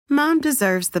Mom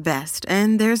deserves the best,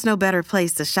 and there's no better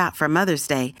place to shop for Mother's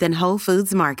Day than Whole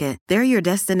Foods Market. They're your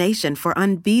destination for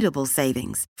unbeatable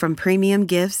savings, from premium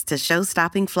gifts to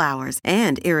show-stopping flowers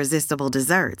and irresistible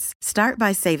desserts. Start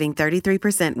by saving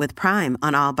 33% with Prime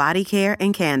on all body care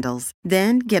and candles.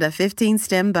 Then get a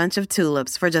 15-stem bunch of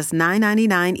tulips for just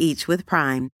 $9.99 each with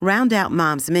Prime. Round out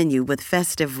Mom's menu with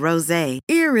festive rosé,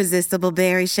 irresistible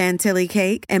berry chantilly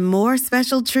cake, and more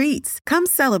special treats. Come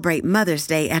celebrate Mother's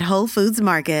Day at Whole Foods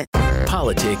Market.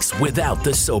 Politics without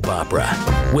the soap opera,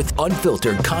 with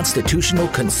unfiltered constitutional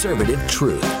conservative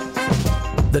truth.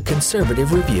 The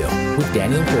Conservative Review with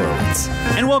Daniel Horowitz.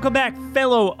 And welcome back,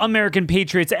 fellow American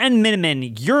patriots and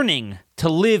Minutemen yearning to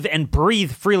live and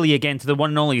breathe freely again to the one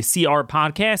and only CR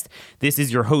podcast. This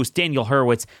is your host, Daniel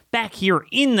Horowitz, back here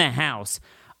in the house.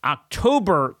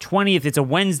 October 20th, it's a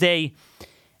Wednesday,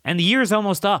 and the year's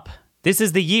almost up. This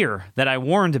is the year that I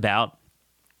warned about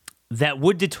that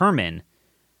would determine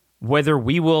whether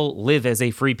we will live as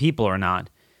a free people or not.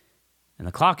 And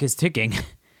the clock is ticking,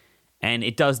 and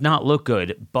it does not look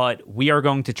good, but we are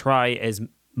going to try as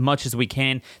much as we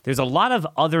can. There's a lot of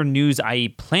other news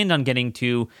I planned on getting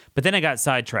to, but then I got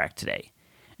sidetracked today.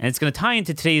 And it's going to tie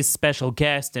into today's special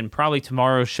guest and probably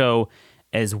tomorrow's show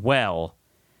as well.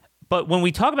 But when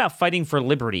we talk about fighting for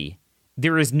liberty,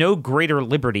 there is no greater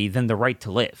liberty than the right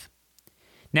to live.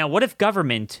 Now, what if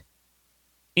government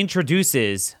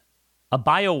introduces a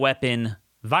bioweapon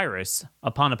virus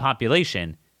upon a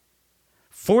population,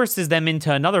 forces them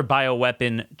into another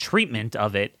bioweapon treatment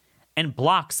of it, and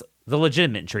blocks the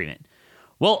legitimate treatment?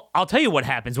 Well, I'll tell you what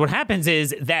happens. What happens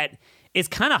is that it's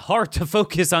kind of hard to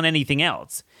focus on anything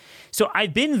else. So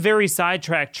I've been very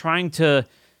sidetracked trying to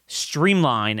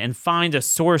streamline and find a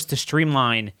source to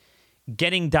streamline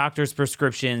getting doctors'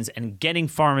 prescriptions and getting a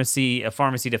pharmacy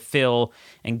to fill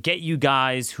and get you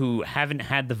guys who haven't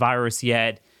had the virus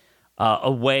yet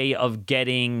a way of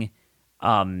getting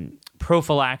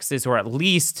prophylaxis, or at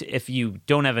least if you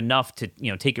don't have enough to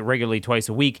take it regularly twice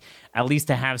a week, at least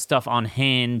to have stuff on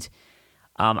hand.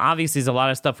 Obviously, there's a lot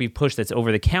of stuff we've pushed that's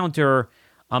over the counter,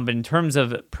 but in terms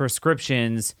of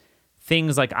prescriptions,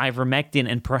 things like ivermectin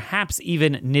and perhaps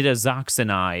even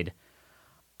nitazoxanide,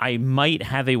 I might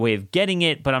have a way of getting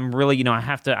it, but I'm really, I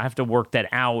have to work that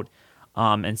out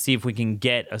and see if we can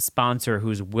get a sponsor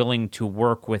who's willing to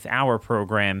work with our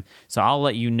program. So I'll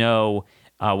let you know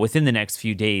within the next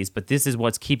few days, but this is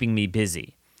what's keeping me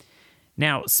busy.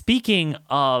 Now, speaking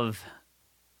of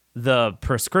the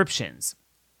prescriptions,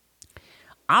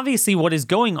 obviously what is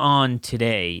going on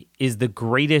today is the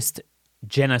greatest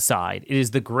genocide. It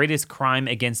is the greatest crime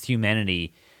against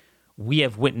humanity we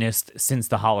have witnessed since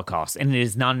the Holocaust, and it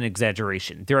is not an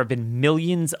exaggeration. There have been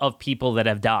millions of people that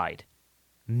have died.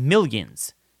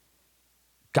 Millions.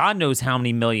 God knows how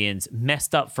many millions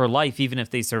messed up for life, even if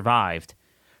they survived,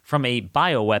 from a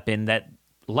bioweapon that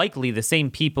likely the same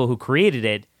people who created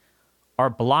it are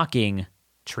blocking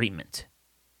treatment.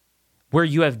 Where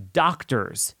you have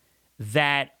doctors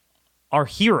that are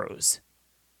heroes,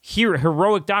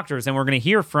 heroic doctors, and we're going to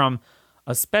hear from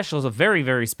a very,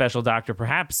 very special doctor,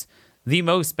 perhaps the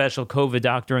most special COVID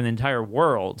doctor in the entire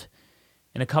world,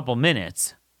 in a couple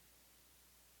minutes.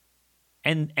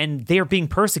 And they're being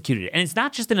persecuted. And it's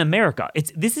not just in America.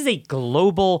 This is a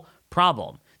global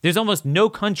problem. There's almost no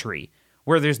country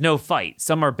where there's no fight.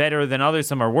 Some are better than others,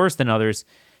 some are worse than others.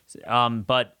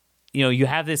 But you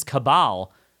have this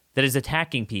cabal that is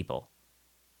attacking people.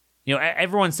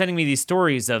 Everyone's sending me these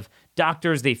stories of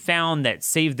doctors they found that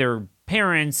saved their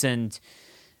parents, and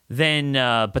then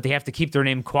but they have to keep their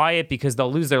name quiet because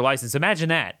they'll lose their license. Imagine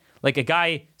that. Like, a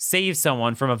guy saves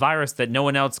someone from a virus that no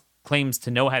one else claims to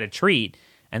know how to treat,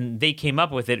 and they came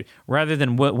up with it. Rather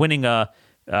than winning a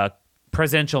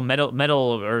presidential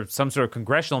medal or some sort of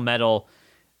congressional medal,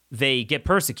 they get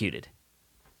persecuted.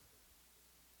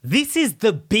 This is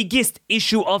the biggest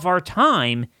issue of our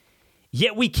time,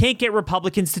 yet we can't get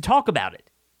Republicans to talk about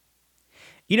it.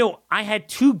 I had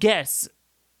two guests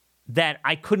that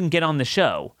I couldn't get on the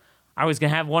show. I was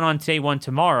going to have one on today, one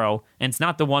tomorrow, and it's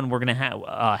not the one we're going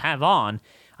to have on.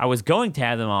 I was going to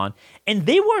have them on, and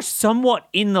they were somewhat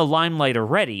in the limelight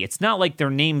already. It's not like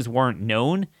their names weren't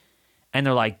known, and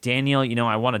they're like, Daniel,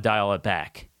 I want to dial it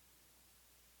back.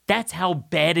 That's how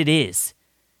bad it is.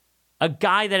 A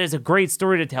guy that has a great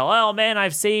story to tell. Oh, man,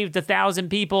 I've saved 1,000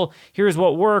 people. Here's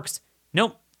what works.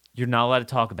 Nope, you're not allowed to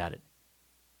talk about it.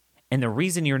 And the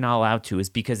reason you're not allowed to is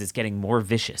because it's getting more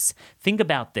vicious. Think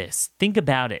about this. Think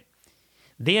about it.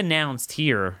 They announced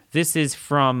here, this is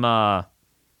from,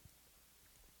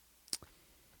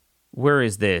 where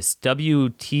is this?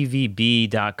 WTVB.com.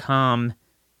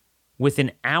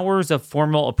 Within hours of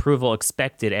formal approval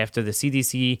expected after the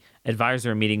CDC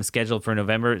advisory meeting scheduled for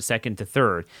November 2nd to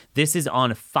 3rd. This is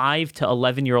on 5 to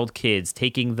 11-year-old kids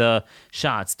taking the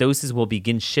shots. Doses will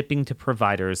begin shipping to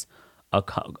providers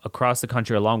across the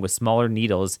country along with smaller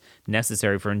needles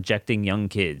necessary for injecting young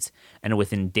kids, and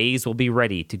within days will be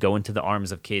ready to go into the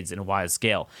arms of kids in a wide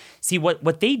scale. See,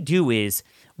 what they do is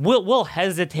we'll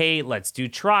hesitate, let's do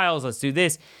trials, let's do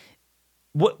this.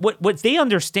 What they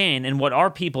understand and what our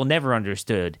people never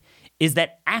understood is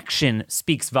that action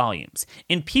speaks volumes.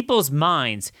 In people's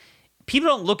minds, people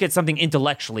don't look at something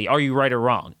intellectually, are you right or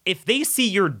wrong? If they see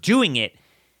you're doing it,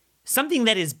 something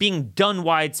that is being done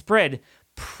widespread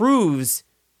proves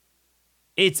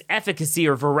its efficacy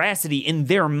or veracity in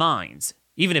their minds,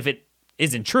 even if it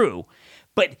isn't true.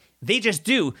 But they just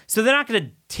do, so they're not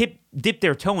going to dip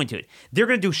their toe into it. They're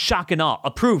going to do shock and awe,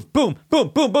 approve, boom, boom,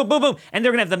 boom, boom, boom, boom, and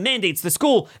they're going to have the mandates, the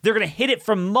school, they're going to hit it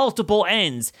from multiple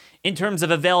ends in terms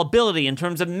of availability, in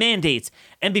terms of mandates,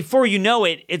 and before you know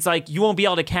it, it's like you won't be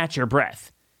able to catch your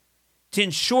breath to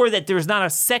ensure that there's not a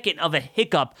second of a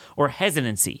hiccup or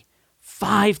hesitancy.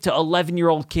 5 to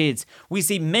 11-year-old kids. We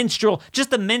see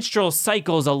just the menstrual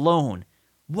cycles alone.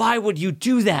 Why would you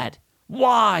do that?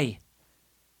 Why?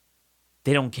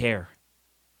 They don't care.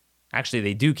 Actually,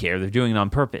 they do care. They're doing it on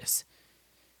purpose.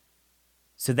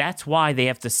 So that's why they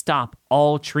have to stop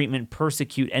all treatment,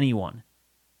 persecute anyone.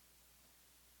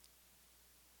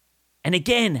 And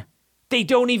again, they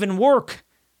don't even work.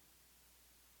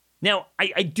 Now,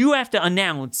 I do have to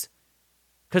announce,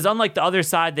 because unlike the other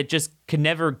side that just can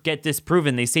never get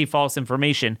disproven, they say false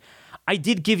information, I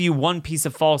did give you one piece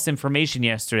of false information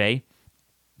yesterday.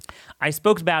 I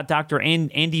spoke about Dr.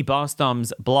 Andy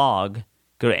Bostom's blog.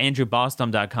 Go to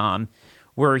andrewbostom.com,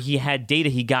 where he had data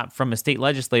he got from a state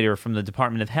legislator from the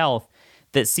Department of Health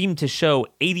that seemed to show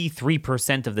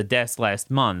 83% of the deaths last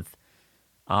month,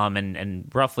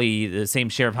 and roughly the same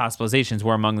share of hospitalizations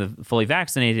were among the fully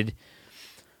vaccinated.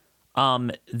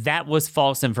 That was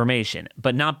false information,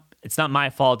 but it's not my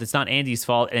fault. It's not Andy's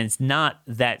fault, and it's not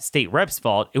that state rep's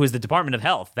fault. It was the Department of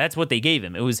Health. That's what they gave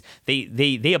him. It was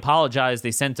they apologized.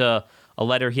 They sent a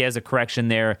letter. He has a correction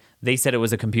there. They said it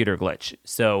was a computer glitch.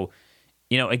 So,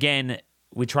 again,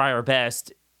 we try our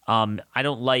best. I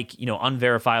don't like,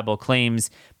 unverifiable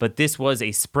claims, but this was a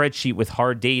spreadsheet with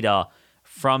hard data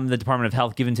from the Department of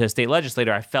Health given to a state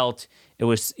legislator. I felt it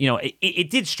was, it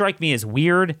did strike me as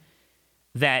weird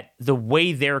that the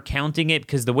way they're counting it,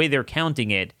 because the way they're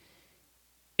counting it,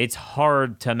 it's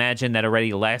hard to imagine that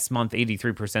already last month,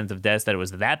 83% of deaths, that it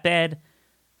was that bad,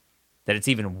 that it's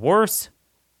even worse.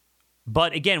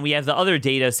 But again, we have the other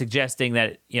data suggesting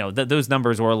that, those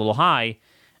numbers were a little high,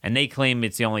 and they claim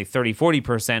it's only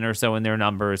 30-40% or so in their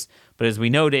numbers. But as we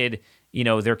noted,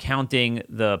 they're counting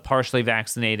the partially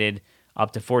vaccinated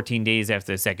up to 14 days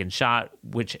after the second shot,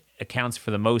 which accounts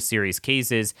for the most serious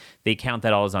cases. They count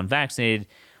that all as unvaccinated.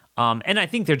 And I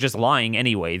think they're just lying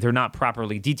anyway. They're not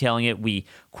properly detailing it. We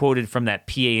quoted from that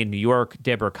PA in New York,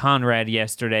 Deborah Conrad,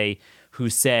 yesterday, who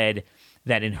said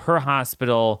that in her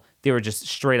hospital, they were just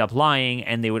straight up lying,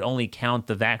 and they would only count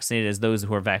the vaccinated as those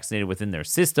who are vaccinated within their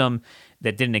system.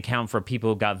 That didn't account for people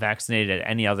who got vaccinated at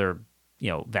any other,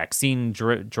 vaccine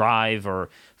drive or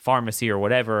pharmacy or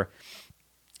whatever.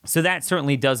 So that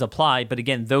certainly does apply. But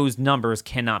again, those numbers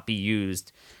cannot be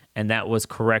used, and that was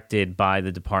corrected by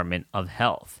the Department of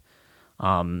Health.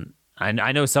 And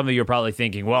I know some of you are probably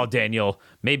thinking, well, Daniel,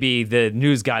 maybe the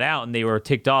news got out and they were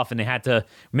ticked off and they had to,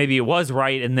 maybe it was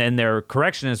right and then their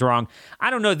correction is wrong.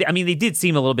 I don't know. I mean, they did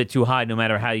seem a little bit too high no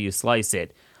matter how you slice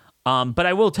it. But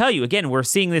I will tell you, again, we're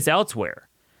seeing this elsewhere.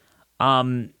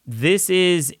 This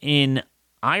is in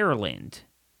Ireland.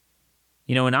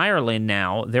 In Ireland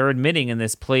now, they're admitting in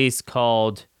this place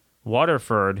called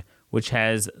Waterford, which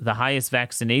has the highest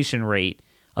vaccination rate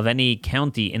of any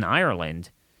county in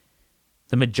Ireland.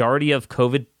 The majority of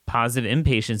COVID-positive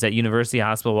inpatients at University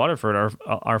Hospital Waterford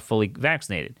are fully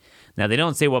vaccinated. Now, they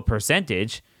don't say what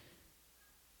percentage,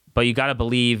 but you got to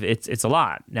believe it's a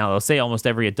lot. Now, they'll say almost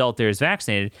every adult there is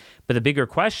vaccinated, but the bigger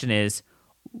question is,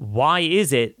 why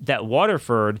is it that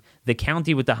Waterford, the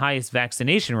county with the highest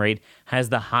vaccination rate, has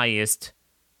the highest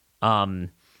COVID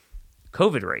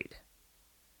rate?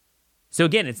 So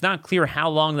again, it's not clear how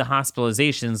long the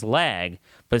hospitalizations lag,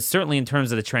 but certainly in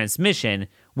terms of the transmission,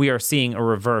 we are seeing a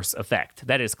reverse effect.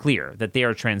 That is clear, that they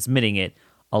are transmitting it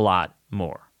a lot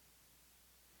more.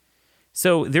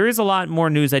 So there is a lot more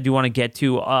news I do want to get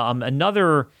to.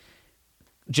 Another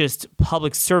just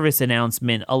public service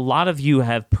announcement. A lot of you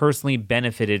have personally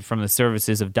benefited from the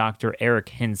services of Dr. Eric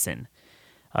Henson,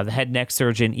 the head neck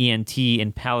surgeon, ENT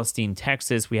in Palestine,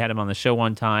 Texas. We had him on the show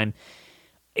one time.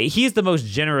 He's the most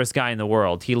generous guy in the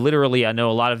world. He literally, I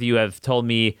know a lot of you have told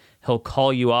me, he'll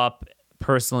call you up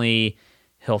personally.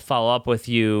 He'll follow up with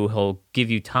you. He'll give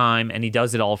you time, and he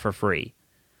does it all for free.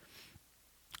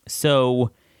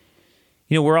 So,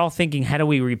 we're all thinking, how do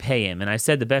we repay him? And I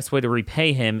said the best way to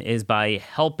repay him is by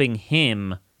helping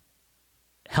him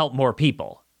help more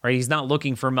people, right? He's not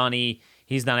looking for money.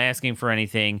 He's not asking for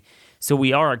anything. So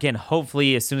we are, again,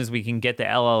 hopefully, as soon as we can get the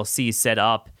LLC set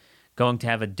up, going to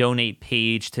have a donate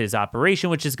page to his operation,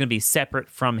 which is going to be separate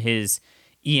from his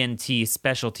ENT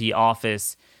specialty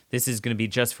office. This is going to be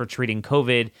just for treating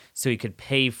COVID, so he could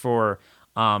pay for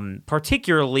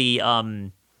particularly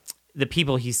the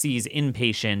people he sees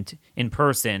inpatient in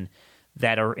person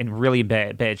that are in really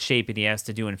bad shape, and he has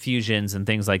to do infusions and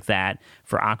things like that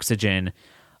for oxygen.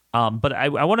 But I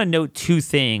want to note two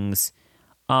things.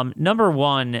 Number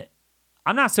one,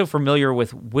 I'm not so familiar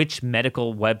with which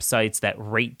medical websites that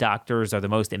rate doctors are the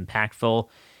most impactful,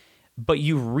 but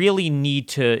you really need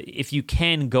to, if you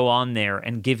can, go on there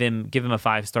and give him a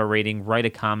 5-star rating, write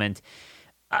a comment.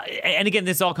 And again,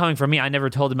 this is all coming from me. I never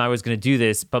told him I was going to do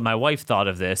this, but my wife thought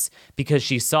of this because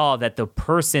she saw that the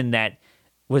person that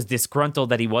was disgruntled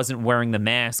that he wasn't wearing the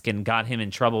mask and got him in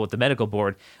trouble with the medical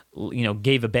board,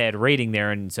 gave a bad rating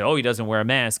there and said, oh, he doesn't wear a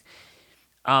mask.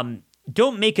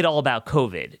 Don't make it all about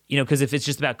COVID, because if it's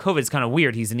just about COVID, it's kind of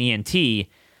weird. He's an ENT.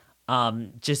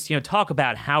 Just, talk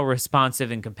about how responsive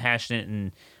and compassionate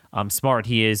and smart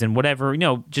he is and whatever,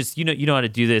 just, you know how to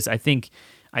do this. I think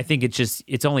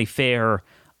it's only fair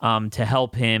to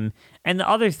help him. And the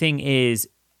other thing is,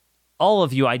 all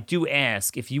of you, I do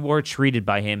ask, if you were treated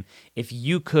by him, if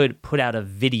you could put out a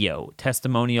video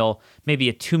testimonial, maybe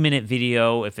a 2-minute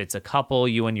video, if it's a couple,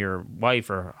 you and your wife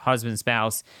or husband,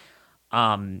 spouse,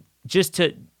 just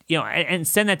to, and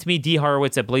send that to me,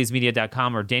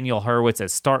 dhorowitz@blazemedia.com or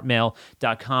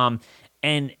danielhorowitz@startmail.com.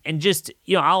 And just,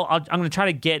 I'm going to try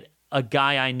to get a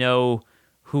guy I know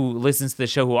who listens to the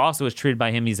show who also was treated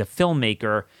by him. He's a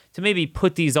filmmaker, to maybe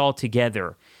put these all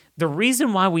together. The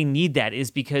reason why we need that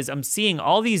is because I'm seeing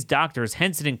all these doctors,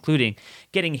 Henson including,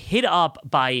 getting hit up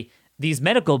by these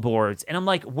medical boards. And I'm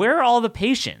like, where are all the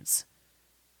patients?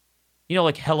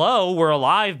 Hello, we're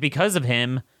alive because of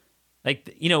him.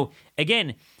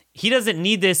 Again, he doesn't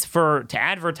need this to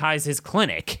advertise his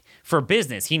clinic for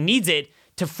business. He needs it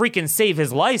to freaking save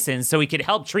his license so he could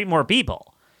help treat more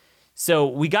people. So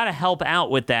we got to help out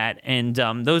with that. And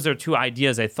those are two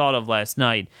ideas I thought of last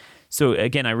night. So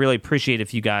again, I really appreciate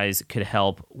if you guys could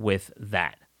help with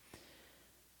that.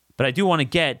 But I do want to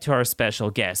get to our special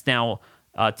guest. Now,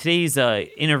 today's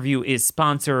interview is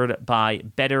sponsored by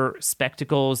Better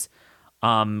Spectacles.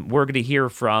 We're going to hear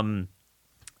from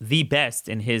the best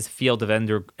in his field of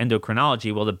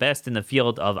endocrinology. Well, the best in the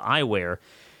field of eyewear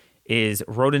is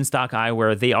Rodenstock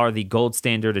Eyewear. They are the gold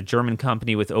standard, a German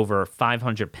company with over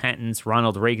 500 patents.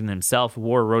 Ronald Reagan himself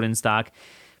wore Rodenstock.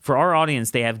 For our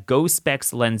audience, they have Go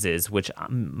Specs lenses, which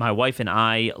my wife and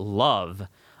I love.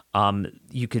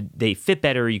 They fit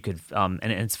better. You could, and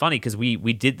it's funny because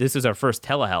we did, this was our first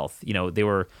telehealth. They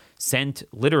were sent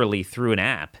literally through an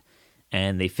app.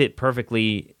 And they fit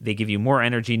perfectly. They give you more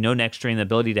energy, no neck strain, the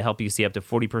ability to help you see up to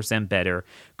 40% better.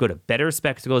 Go to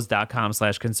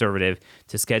betterspectacles.com/conservative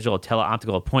to schedule a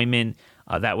teleoptical appointment.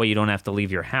 That way you don't have to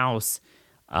leave your house.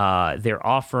 They're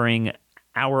offering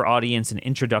our audience an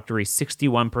introductory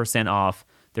 61% off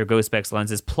their Go Specs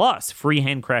lenses, plus free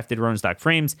handcrafted Rodenstock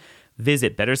frames.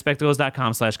 Visit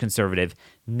betterspectacles.com/conservative.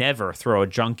 Never throw a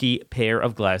junky pair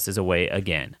of glasses away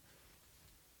again.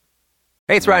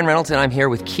 Hey, it's Ryan Reynolds, and I'm here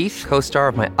with Keith, co-star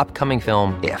of my upcoming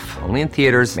film, If, only in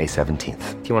theaters May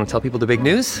 17th. Do you want to tell people the big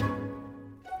news?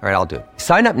 All right, I'll do it.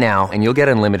 Sign up now and you'll get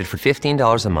unlimited for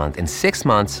 $15 a month and 6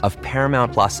 months of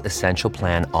Paramount Plus Essential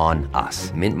Plan on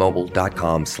us.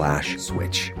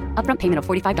 MintMobile.com/switch. Upfront payment of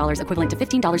 $45 equivalent to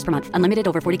 $15 per month. Unlimited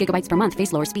over 40 gigabytes per month.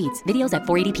 Face lower speeds. Videos at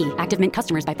 480p. Active Mint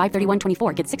customers by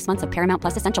 531.24 get 6 months of Paramount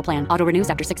Plus Essential Plan. Auto renews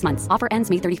after 6 months. Offer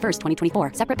ends May 31st,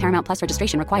 2024. Separate Paramount Plus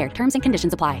registration required. Terms and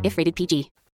conditions apply if rated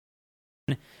PG.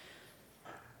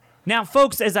 Now,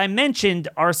 folks, as I mentioned,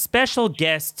 our special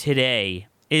guest today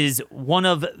is one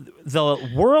of the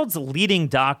world's leading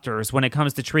doctors when it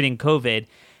comes to treating COVID,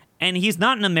 and he's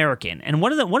not an American. And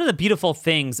one of the beautiful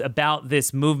things about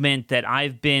this movement that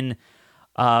I've been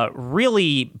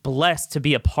really blessed to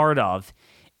be a part of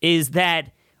is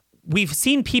that we've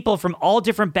seen people from all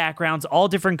different backgrounds, all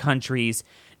different countries,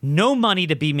 no money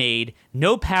to be made,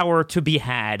 no power to be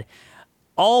had,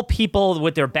 all people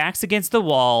with their backs against the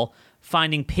wall,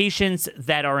 finding patients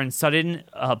that are in sudden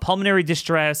pulmonary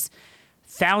distress,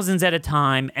 thousands at a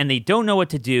time, and they don't know what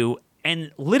to do.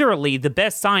 And literally, the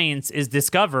best science is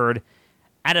discovered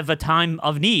out of a time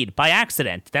of need by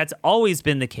accident. That's always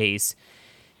been the case.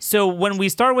 So when we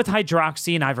start with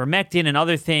hydroxy and ivermectin and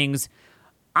other things,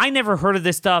 I never heard of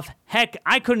this stuff. Heck,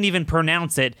 I couldn't even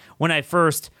pronounce it when I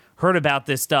first heard about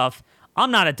this stuff.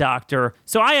 I'm not a doctor,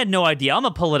 so I had no idea. I'm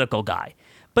a political guy.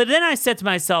 But then I said to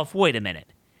myself, wait a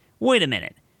minute.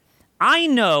 I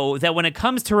know that when it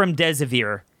comes to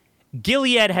remdesivir,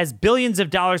 Gilead has billions of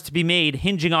dollars to be made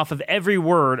hinging off of every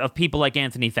word of people like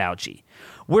Anthony Fauci.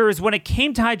 Whereas when it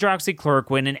came to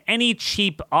hydroxychloroquine and any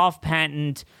cheap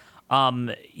off-patent,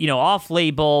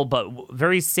 off-label, but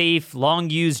very safe,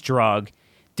 long-used drug,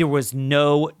 there was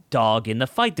no dog in the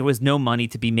fight. There was no money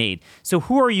to be made. So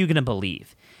who are you going to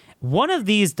believe? One of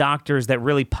these doctors that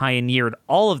really pioneered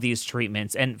all of these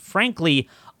treatments, and frankly,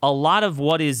 a lot of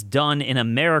what is done in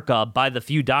America by the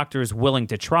few doctors willing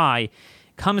to try,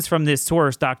 comes from this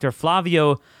source. Dr.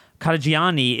 Flavio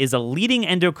Cadegiani is a leading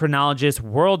endocrinologist,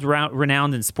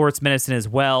 world-renowned in sports medicine as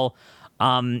well.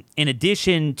 In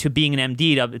addition to being an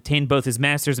MD, obtained both his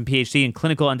master's and PhD in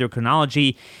clinical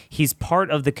endocrinology. He's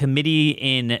part of the committee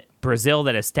in Brazil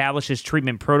that establishes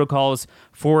treatment protocols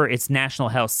for its national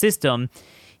health system.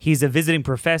 He's a visiting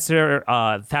professor,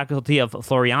 faculty of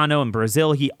Floriano in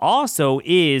Brazil. He also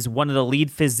is one of the lead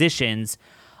physicians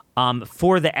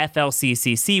for the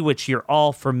FLCCC, which you're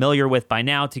all familiar with by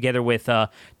now, together with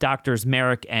Doctors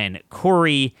Merrick and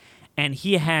Corey. And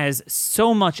he has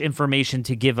so much information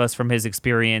to give us from his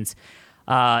experience.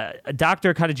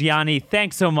 Dr. Cadegiani,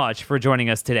 thanks so much for joining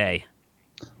us today.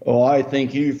 Oh, I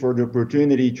thank you for the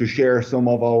opportunity to share some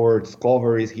of our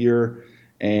discoveries here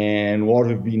and what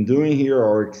we've been doing here,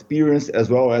 our experience, as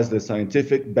well as the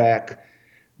scientific back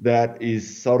that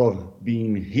is sort of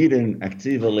being hidden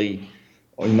actively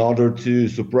in order to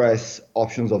suppress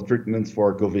options of treatments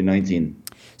for COVID-19.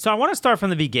 So I want to start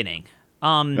from the beginning.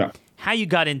 How you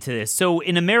got into this. So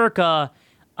in America,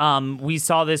 we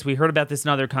saw this, we heard about this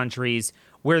in other countries,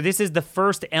 where this is the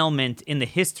first ailment in the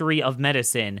history of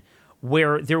medicine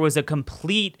where there was a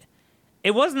complete,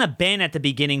 it wasn't a ban at the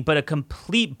beginning, but a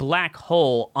complete black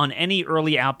hole on any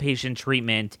early outpatient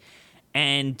treatment.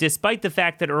 And despite the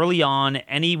fact that early on,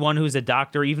 anyone who's a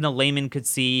doctor, even a layman, could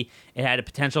see it had a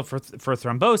potential for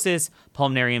thrombosis,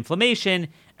 pulmonary inflammation,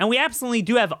 and we absolutely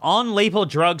do have on-label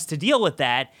drugs to deal with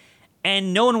that,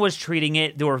 and no one was treating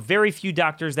it. There were very few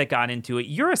doctors that got into it.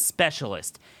 You're a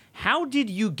specialist. How did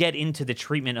you get into the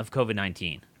treatment of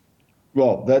COVID-19?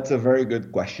 Well, that's a very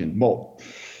good question. Well,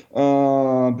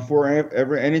 before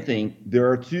anything, there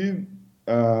are two.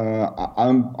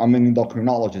 I'm an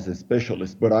endocrinologist, a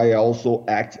specialist, but I also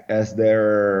act as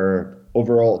their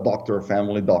overall doctor,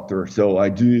 family doctor. So I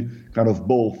do kind of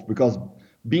both, because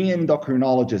being an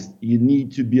endocrinologist, you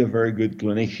need to be a very good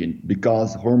clinician,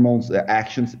 because hormones, their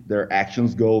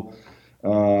actions go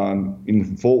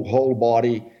in whole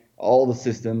body, all the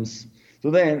systems.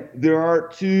 So then there are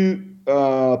two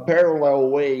parallel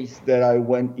ways that I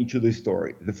went into the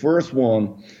story. The first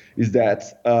one is that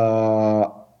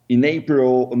in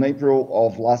April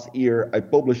of last year, I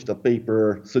published a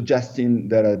paper suggesting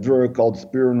that a drug called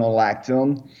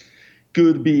spironolactone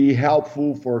could be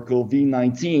helpful for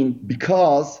COVID-19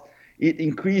 because it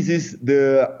increases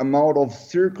the amount of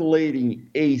circulating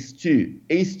ACE2.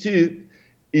 ACE2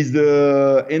 is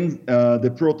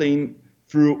the protein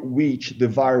through which the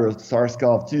virus,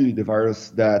 SARS-CoV-2, the virus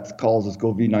that causes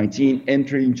COVID-19,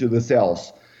 enter into the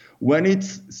cells. When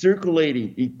it's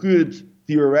circulating, it could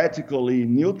theoretically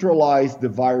neutralize the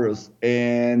virus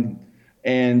and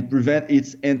prevent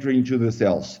its entry into the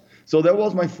cells. So that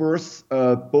was my first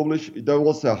that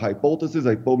was a hypothesis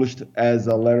I published as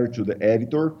a letter to the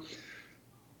editor.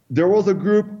 There was a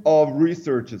group of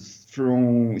researchers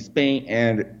from Spain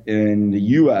and in the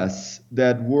US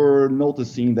that were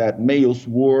noticing that males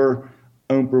were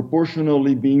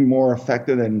unproportionately being more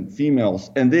affected than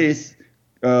females. And this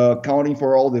counting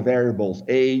for all the variables,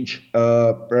 age,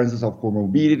 presence of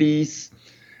comorbidities,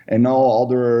 and all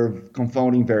other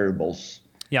confounding variables.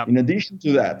 Yep. In addition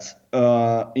to that,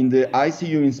 in the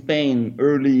ICU in Spain,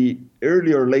 early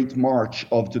or late March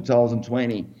of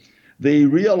 2020, they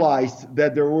realized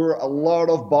that there were a lot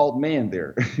of bald men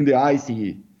there in the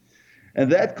ICU.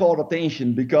 And that caught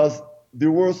attention because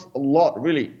there was a lot,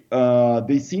 really.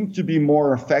 They seemed to be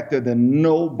more affected than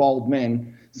no bald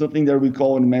men, something that we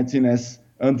call in medicine as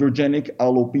androgenic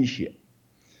alopecia.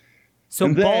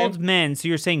 So bald men, so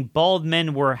you're saying bald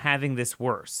men were having this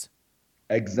worse?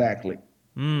 Exactly.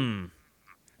 And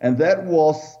that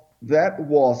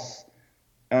was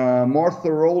more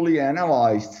thoroughly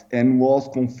analyzed and was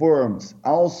confirmed.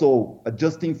 Also,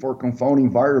 adjusting for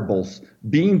confounding variables,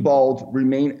 being bald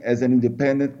remained as an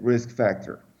independent risk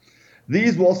factor.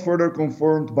 This was further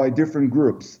confirmed by different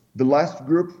groups. The last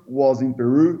group was in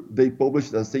Peru. They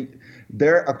published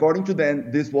there, according to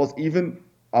them, this was even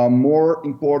a more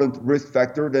important risk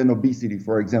factor than obesity,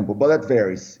 for example, but that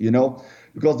varies,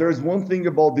 because there's one thing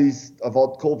about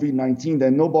COVID-19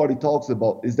 that nobody talks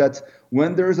about, is that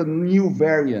when there's a new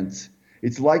variant,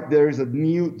 it's like there's a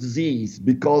new disease,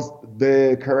 because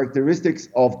the characteristics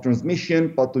of transmission,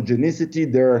 pathogenicity,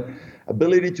 their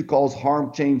ability to cause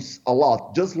harm changes a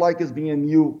lot, just like it's being a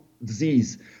new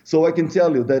disease. So I can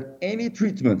tell you that any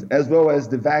treatment, as well as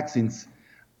the vaccines,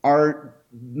 are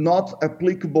not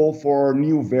applicable for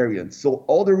new variants. So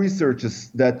all the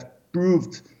researches that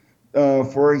proved,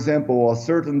 for example, a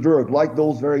certain drug, like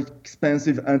those very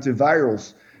expensive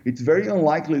antivirals, it's very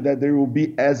unlikely that they will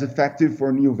be as effective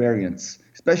for new variants,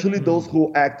 especially those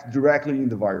who act directly in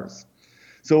the virus.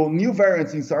 So new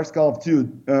variants in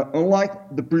SARS-CoV-2, unlike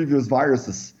the previous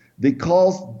viruses, they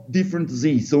cause different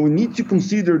disease. So we need to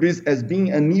consider this as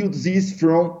being a new disease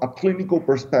from a clinical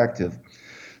perspective.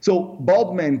 So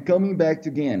bald men, coming back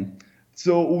again.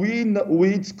 So we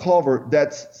discovered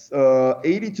that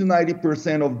 80 to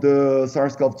 90% of the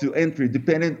SARS-CoV-2 entry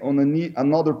depended on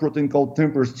another protein called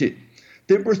TMPRSS2.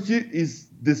 TMPRSS2 is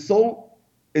the sole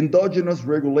endogenous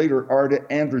regulator are the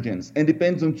androgens, and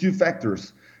depends on two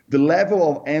factors: the level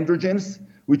of androgens,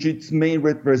 which its main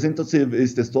representative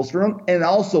is testosterone, and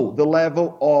also the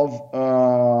level of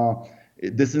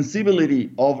the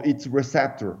sensibility of its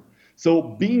receptor. So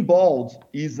being bald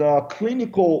is a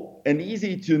clinical and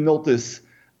easy to notice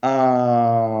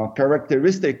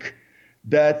characteristic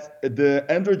that the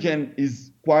androgen is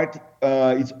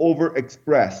it's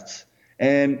overexpressed,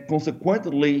 and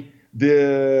consequently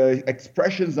the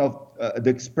expression of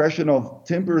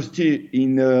TMPRSS2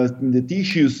 in the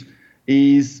tissues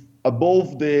is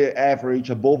above the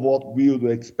average, above what we would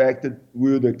expect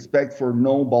for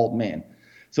non-bald men.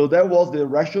 So that was the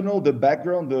rationale, the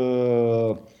background,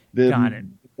 the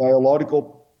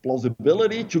biological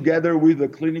plausibility, together with the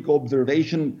clinical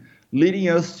observation, leading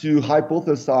us to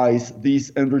hypothesize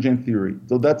this androgen theory.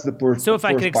 So that's the first. So if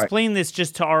I could explain this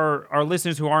just to our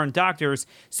listeners who aren't doctors,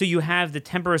 so you have the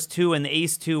TMPRSS2 and the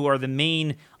ACE2 are the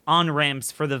main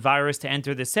on-ramps for the virus to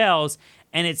enter the cells,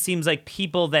 and it seems like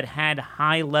people that had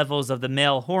high levels of the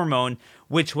male hormone,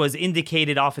 which was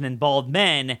indicated often in bald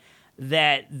men,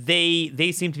 that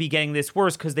they seem to be getting this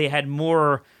worse because they had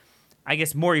more,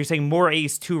 you're saying more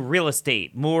ACE2 real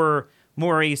estate, more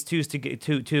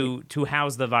ACE2s to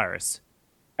house the virus.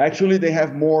 Actually, they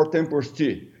have more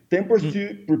TMPRSS2.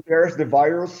 TMPRSS2 prepares the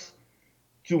virus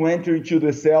to enter into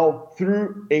the cell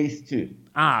through ACE2.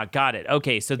 Ah, got it.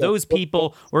 Okay, so those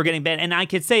people were getting bad. And I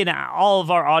could say that all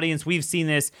of our audience, we've seen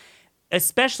this,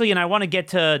 especially, and I want to get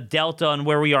to Delta and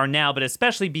where we are now, but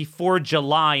especially before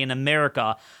July in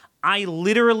America, I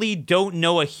literally don't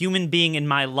know a human being in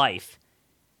my life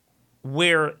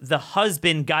where the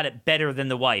husband got it better than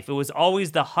the wife. It was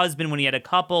always the husband when he had a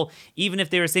couple, even if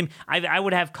they were the same. I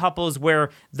would have couples where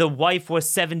the wife was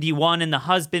 71 and the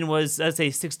husband was, let's say,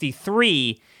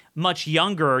 63, much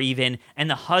younger even, and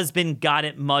the husband got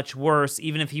it much worse,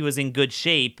 even if he was in good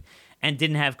shape and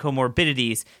didn't have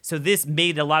comorbidities. So this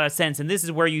made a lot of sense, and this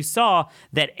is where you saw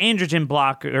that androgen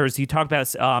blockers, you talked about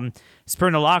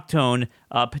spironolactone,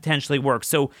 potentially work.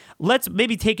 So let's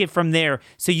maybe take it from there.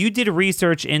 So you did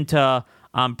research into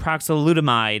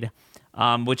proxalutamide,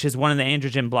 which is one of the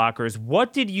androgen blockers.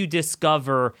 What did you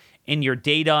discover in your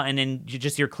data and in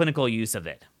just your clinical use of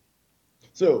it?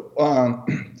 So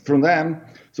from them,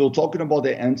 talking about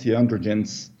the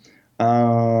anti-androgens,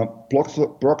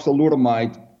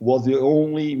 proxalutamide was the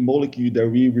only molecule that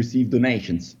we received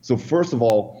donations. So first of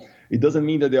all, it doesn't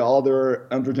mean that the other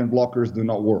androgen blockers do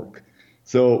not work.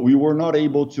 So we were not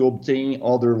able to obtain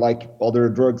other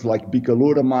drugs like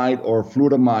bicalutamide or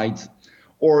flutamide,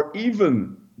 or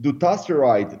even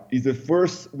dutasteride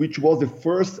which was the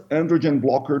first androgen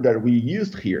blocker that we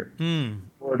used here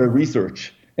for the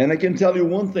research. And I can tell you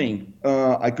one thing.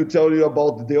 I could tell you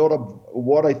about the Delta,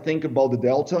 what I think about the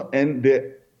Delta and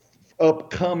the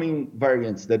upcoming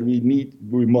variants that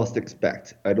we must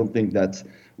expect. I don't think that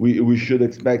we should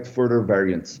expect further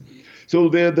variants. So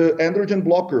the androgen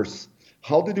blockers,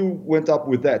 how did you went up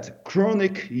with that?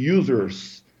 Chronic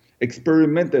users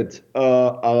experimented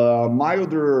a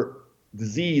milder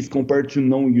disease compared to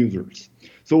non-users.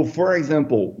 So for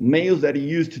example, males that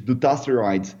used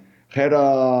dutasteride had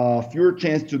a fewer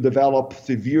chance to develop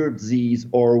severe disease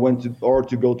or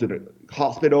to go to the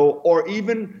hospital, or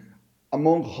even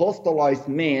among hospitalized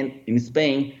men in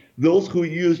Spain, those who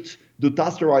used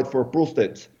dutasteride for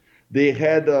prostate, they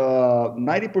had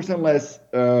 90% less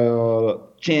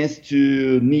chance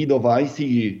to need of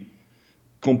ICU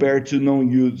compared to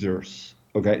non-users.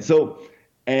 Okay, so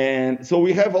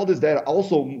we have all this data.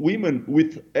 Also, women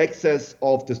with excess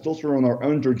of testosterone or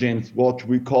androgens, what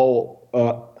we call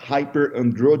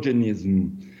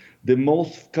hyperandrogenism. The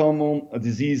most common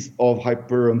disease of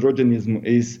hyperandrogenism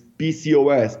is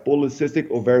PCOS,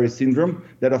 polycystic ovary syndrome,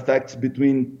 that affects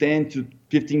between 10 to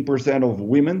 15% of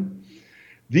women.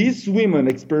 These women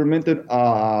experimented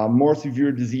a more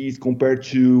severe disease compared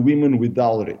to women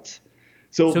without it.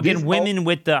 So again, women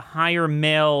with the higher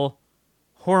male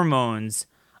hormones,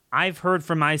 I've heard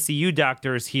from ICU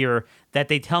doctors here that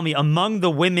they tell me among the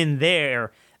women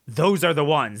there, those are the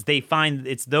ones. They find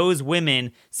it's those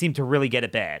women seem to really get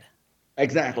it bad.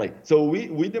 Exactly. So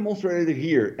we demonstrated it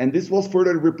here, and this was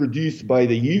further reproduced by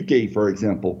the UK, for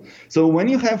example. So when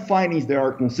you have findings that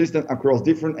are consistent across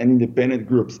different and independent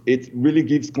groups, it really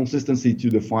gives consistency to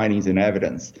the findings and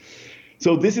evidence.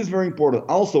 So this is very important.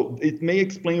 Also, it may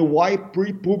explain why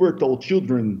prepubertal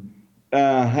children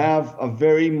have a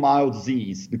very mild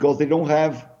disease, because they don't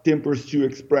have TMPRSS2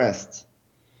 expressed.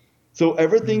 So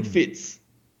everything fits,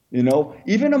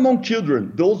 even among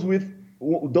children, those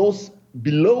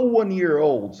below 1 year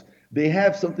olds, they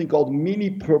have something called mini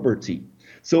puberty.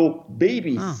 So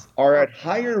babies are at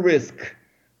higher risk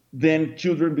than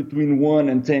children between 1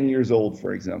 and 10 years old,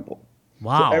 for example.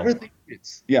 Wow. So everything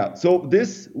fits. Yeah. So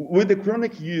this, with the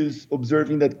chronic use,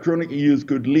 observing that chronic use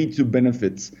could lead to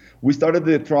benefits, we started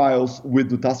the trials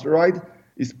with dutasteride,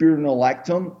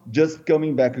 spironolactone. Just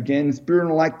coming back again,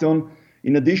 spironolactone,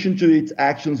 in addition to its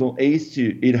actions on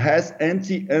ACE2, it has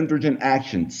anti-androgen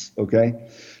actions, okay?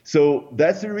 So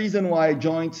that's the reason why I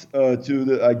joined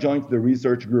the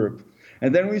research group.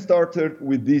 And then we started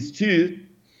with these two,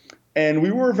 and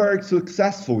we were very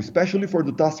successful, especially for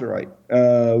dutasteride.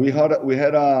 We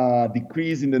had a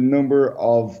decrease in the number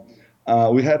of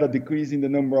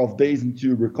days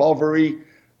into recovery,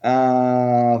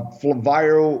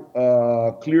 viral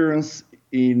clearance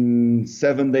in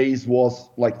 7 days was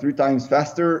like 3 times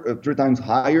faster, 3 times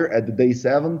higher at the day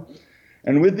 7.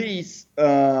 And with these,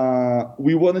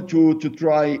 we wanted to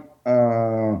try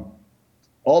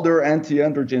other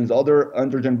anti-androgens, other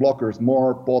androgen blockers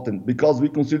more potent, because we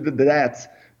considered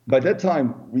that, by that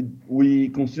time, we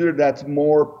considered that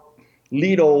more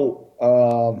little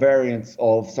variants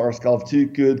of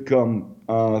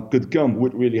SARS-CoV-2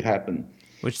 would really happen.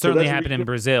 Which certainly happened in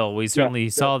Brazil. We certainly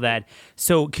saw that.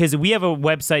 So, because we have a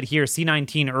website here,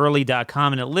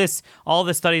 c19early.com, and it lists all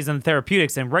the studies on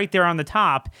therapeutics, and right there on the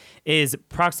top is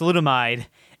proxalutamide,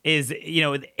 is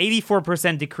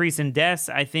 84% decrease in deaths,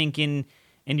 I think, in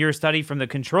your study from the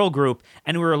control group.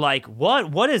 And we were like,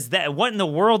 what is that? What in the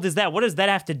world is that? What does that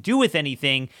have to do with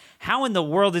anything? How in the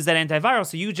world is that antiviral?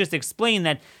 So you just explained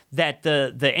that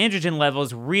the androgen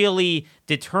levels really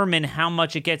determine how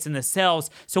much it gets in the cells.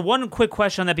 So one quick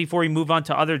question on that before we move on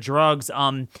to other drugs.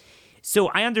 So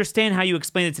I understand how you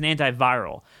explain it's an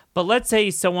antiviral, but let's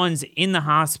say someone's in the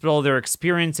hospital, they're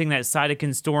experiencing that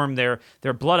cytokine storm, their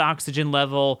blood oxygen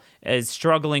level is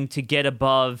struggling to get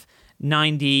above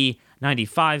 90,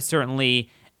 95 certainly.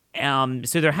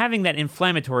 So they're having that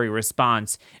inflammatory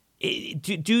response.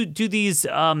 Do these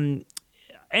androgen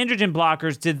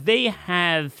blockers, did they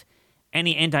have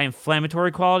any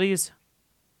anti-inflammatory qualities?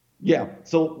 Yeah.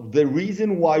 So the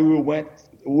reason why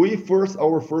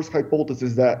our first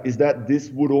hypothesis is that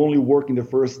this would only work in the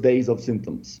first days of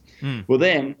symptoms. But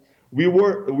then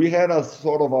we had a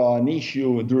sort of an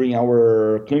issue during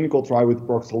our clinical trial with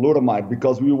proxalutamide,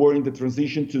 because we were in the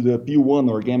transition to the P1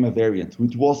 or gamma variant,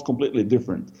 which was completely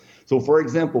different. So for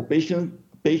example, patient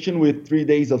with 3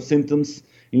 days of symptoms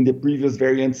in the previous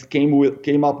variants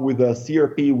came up with a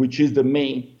CRP, which is the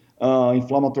main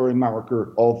inflammatory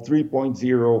marker, of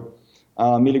 3.0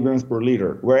 milligrams per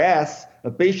liter, whereas a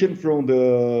patient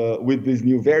with this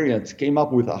new variant came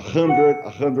up with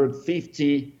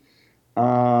 150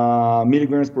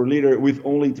 milligrams per liter with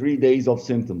only 3 days of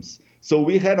symptoms. So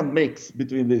we had a mix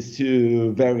between these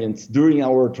two variants during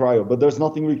our trial, but there's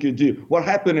nothing we could do. What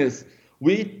happened is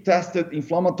we tested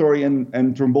inflammatory and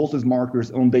thrombosis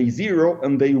markers on day 0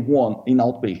 and day 1 in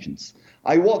outpatients.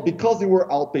 Because they were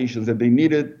outpatients and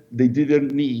they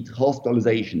didn't need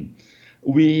hospitalization.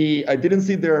 I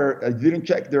didn't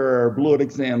check their blood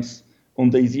exams on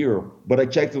day 0, but I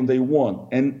checked on day 1,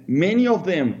 and many of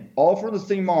them, all from the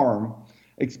same arm,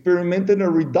 experimented a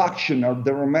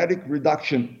dramatic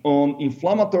reduction on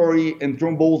inflammatory and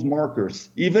thrombose markers,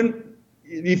 even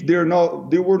if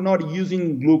they were not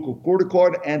using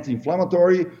glucocorticoid,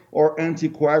 anti-inflammatory, or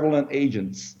anticoagulant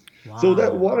agents. Wow. So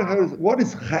that what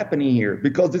is happening here?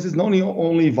 Because this is not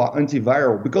only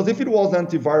antiviral. Because if it was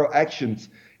antiviral actions,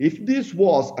 if this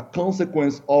was a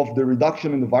consequence of the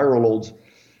reduction in the viral loads,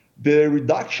 the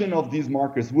reduction of these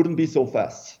markers wouldn't be so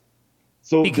fast.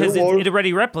 So because it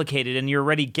already replicated and you're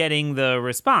already getting the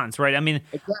response, right? I mean,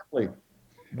 exactly.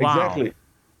 Wow. Exactly.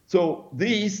 So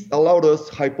these allowed us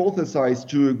hypothesize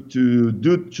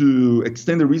to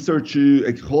extend the research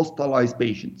to hospitalized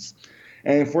patients.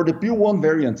 And for the P1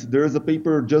 variant, there is a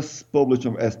paper just published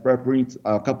as preprint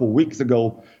a couple of weeks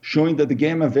ago showing that the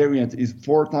gamma variant is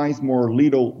 4 times more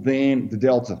lethal than the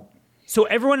Delta. So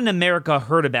everyone in America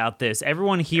heard about this.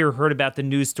 Everyone here heard about the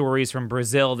news stories from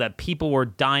Brazil that people were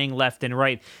dying left and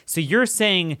right. So you're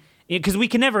saying, because we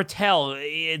can never tell,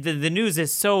 the news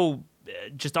is so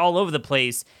just all over the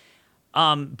place.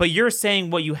 But you're saying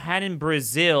what you had in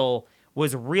Brazil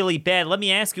was really bad. Let me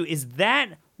ask you, is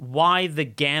that why the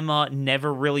gamma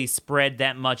never really spread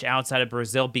that much outside of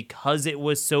Brazil, because it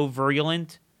was so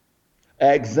virulent?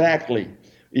 Exactly.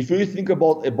 If you think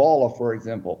about Ebola, for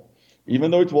example,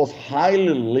 even though it was highly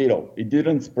lethal, it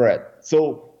didn't spread.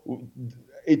 So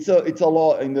it's a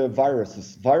law in the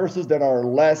viruses. Viruses that are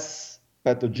less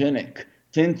pathogenic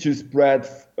tend to spread,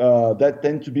 that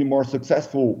tend to be more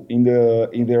successful in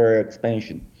their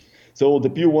expansion. So the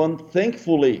P1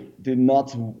 thankfully did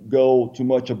not go too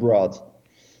much abroad.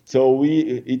 So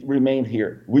it remained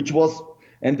here,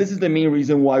 and this is the main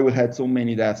reason why we had so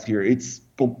many deaths here. It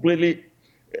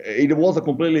was a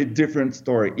completely different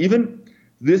story. Even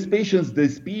these patients,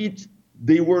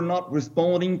 they were not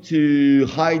responding to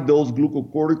high dose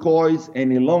glucocorticoids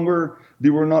any longer.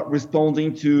 They were not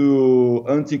responding to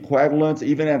anticoagulants,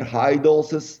 even at high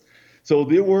doses. So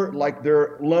they were like,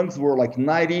 their lungs were like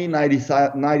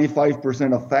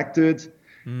 95% affected.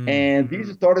 And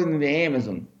these started in the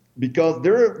Amazon. Because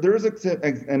there's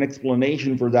an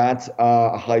explanation for that,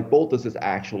 a hypothesis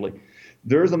actually.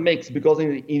 There's a mix because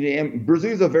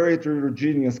Brazil is a very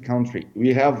heterogeneous country.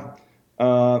 We have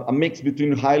a mix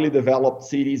between highly developed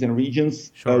cities and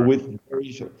regions. Sure.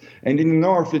 And in the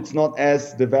north, it's not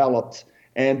as developed.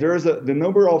 And there's the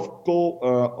number of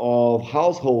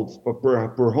households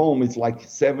per home is like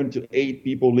 7 to 8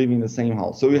 people living in the same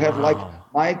house. So you have like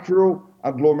micro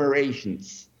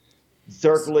agglomerations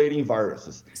circulating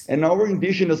viruses. And our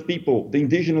indigenous people, the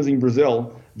indigenous in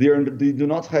Brazil, they do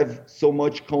not have so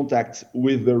much contact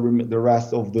with the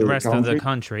rest of the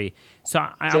country. So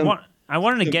I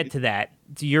wanted to get to that,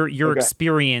 to your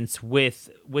experience with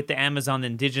the Amazon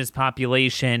indigenous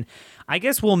population. I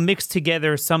guess we'll mix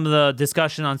together some of the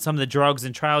discussion on some of the drugs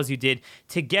and trials you did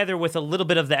together with a little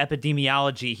bit of the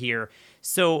epidemiology here.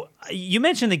 So you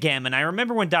mentioned the gamma, and I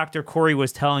remember when Dr. Corey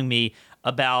was telling me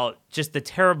about just the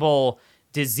terrible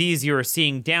disease you were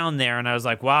seeing down there, and I was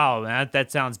like, wow,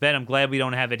 that sounds bad. I'm glad we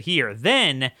don't have it here.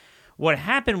 Then what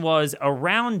happened was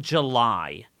around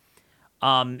July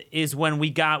is when we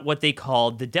got what they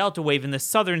called the Delta wave in the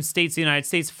southern states of the United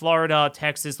States, Florida,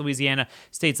 Texas, Louisiana,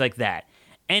 states like that.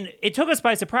 And it took us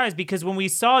by surprise because when we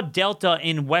saw Delta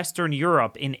in Western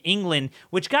Europe, in England,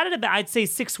 which got it about, I'd say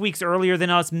 6 weeks earlier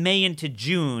than us, May into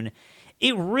June,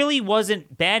 it really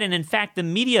wasn't bad. And in fact, the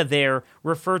media there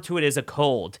referred to it as a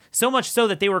cold. So much so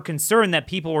that they were concerned that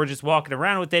people were just walking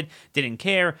around with it, didn't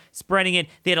care, spreading it.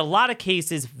 They had a lot of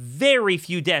cases, very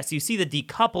few deaths. You see the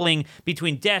decoupling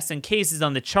between deaths and cases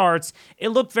on the charts. It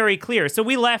looked very clear. So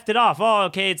we laughed it off. Oh,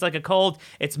 okay, it's like a cold.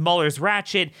 It's Muller's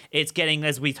ratchet. It's getting,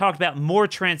 as we talked about, more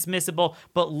transmissible,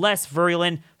 but less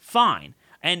virulent. Fine.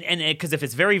 And because if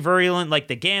it's very virulent like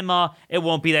the gamma, it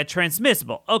won't be that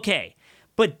transmissible. Okay.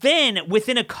 But then,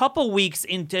 within a couple weeks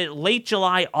into late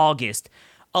July, August,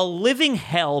 a living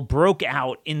hell broke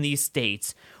out in these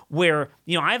states where,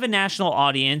 I have a national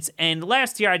audience, and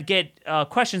last year I'd get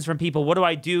questions from people, what do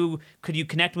I do? Could you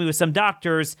connect me with some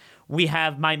doctors? We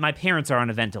have, my parents are on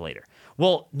a ventilator.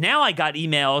 Well, now I got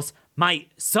emails, my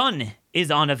son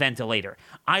is on a ventilator.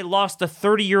 I lost a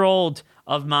 30-year-old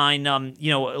of mine, a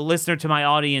listener to my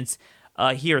audience,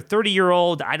 here,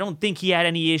 30-year-old, I don't think he had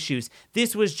any issues.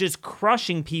 This was just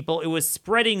crushing people. It was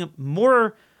spreading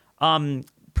more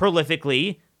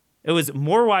prolifically. It was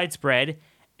more widespread.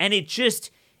 And it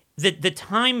just, the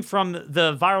time from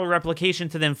the viral replication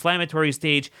to the inflammatory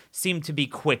stage seemed to be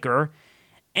quicker.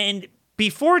 And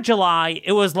before July,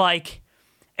 it was like,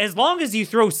 as long as you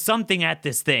throw something at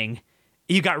this thing,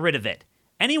 you got rid of it.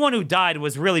 Anyone who died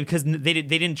was really because they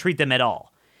didn't treat them at all.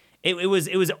 It was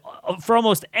for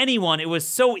almost anyone, it was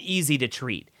so easy to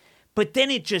treat. But then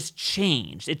it just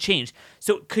changed. It changed.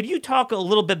 So could you talk a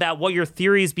little bit about what your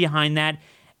theories behind that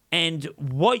and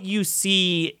what you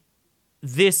see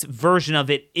this version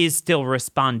of it is still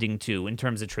responding to in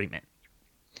terms of treatment?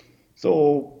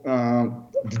 So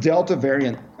the Delta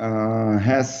variant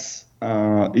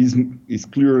is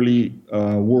clearly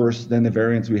worse than the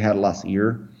variants we had last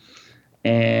year.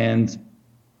 And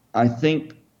I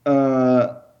think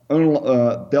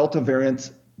Delta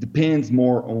variants depends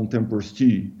more on tempers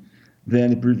too than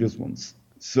the previous ones.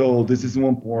 So this is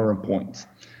one important point.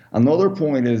 Another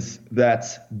point is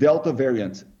that Delta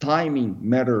variant timing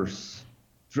matters.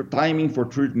 Timing for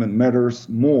treatment matters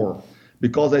more,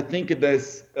 because I think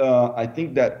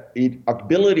that the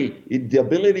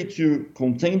ability to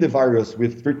contain the virus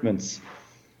with treatments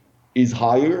is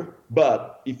higher.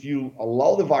 But if you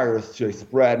allow the virus to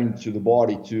spread into the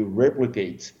body, to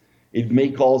replicate, it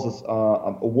may cause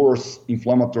a worse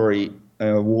inflammatory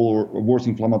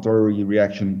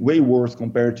reaction, way worse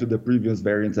compared to the previous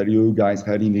variants that you guys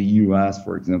had in the US,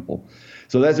 for example.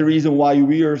 So that's the reason why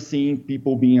we are seeing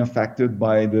people being affected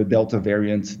by the Delta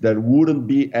variant that wouldn't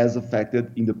be as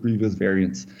affected in the previous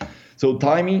variants. So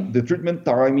the treatment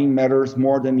timing matters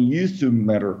more than it used to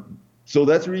matter. So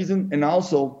that's the reason. And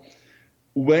also,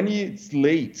 when it's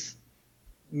late,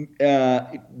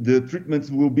 the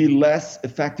treatments will be less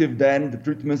effective than the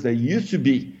treatments that used to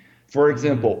be. For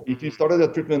example, if you started a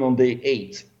treatment on day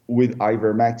 8 with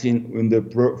ivermectin in the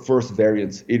first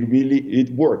variants, it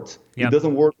worked. Yep. It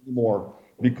doesn't work anymore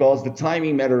because the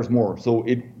timing matters more. So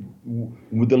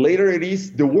the later it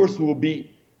is, the worse will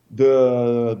be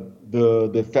the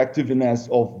effectiveness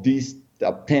of these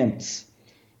attempts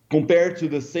compared to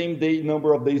the same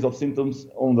number of days of symptoms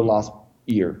on the last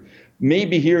year.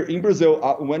 Maybe here in Brazil,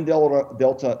 when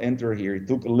Delta entered here, it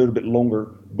took a little bit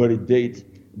longer, but it did.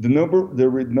 The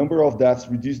number of deaths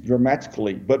reduced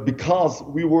dramatically, but because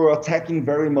we were attacking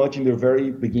very much in the very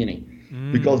beginning,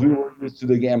 because we were used to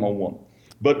the Gamma one.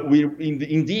 But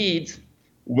indeed,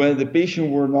 when the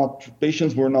patients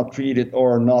were not treated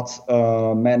or not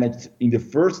managed in the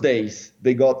first days,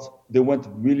 they went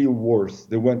really worse.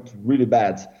 They went really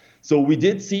bad. So we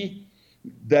did see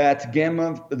that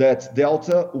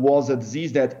Delta was a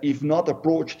disease that, if not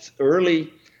approached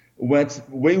early, went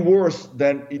way worse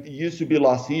than it used to be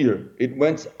last year. It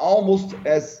went almost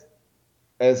as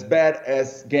bad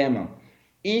as Gamma,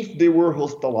 if they were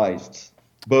hospitalized.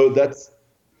 But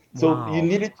you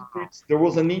needed to treat. There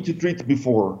was a need to treat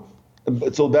before,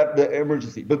 so that the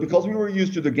emergency. But because we were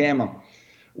used to the Gamma,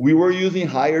 we were using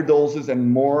higher doses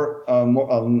and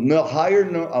a higher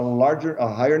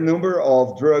number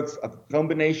of drugs, a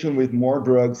combination with more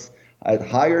drugs at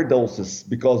higher doses,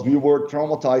 because we were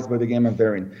traumatized by the Gamma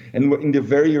variant and in the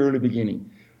very early beginning.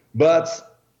 But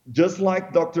just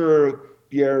like Dr.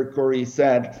 Pierre Corey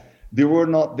said, they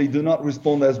do not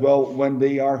respond as well when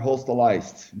they are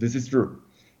hospitalized. This is true.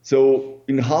 So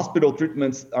in hospital,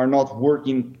 treatments are not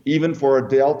working even for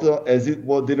Delta as it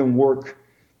didn't work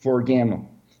for Gamma.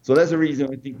 So that's the reason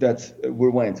I think that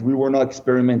we were not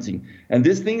experimenting. And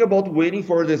this thing about waiting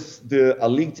for the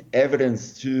elite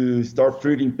evidence to start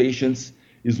treating patients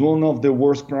is one of the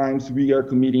worst crimes we are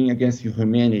committing against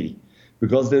humanity,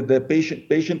 because the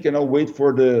patient cannot wait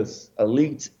for the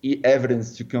elite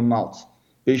evidence to come out.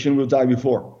 Patient will die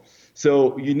before.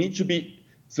 So we need to be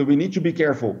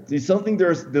careful. It's something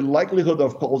the likelihood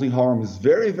of causing harm is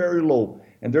very, very low,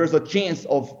 and there's a chance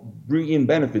of bringing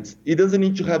benefits. It doesn't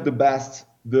need to have the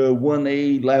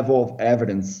 1A level of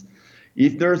evidence.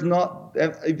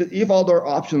 If other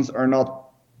options are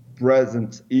not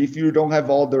present, if you don't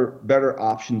have other better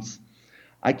options,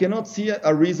 I cannot see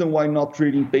a reason why not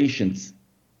treating patients.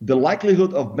 The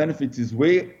likelihood of benefits is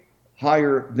way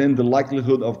higher than the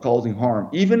likelihood of causing harm.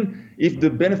 Even if the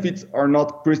benefits are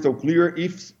not crystal clear,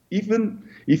 even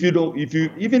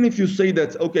if you say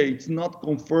that, okay, it's not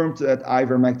confirmed that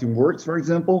ivermectin works, for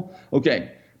example,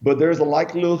 okay, but there's a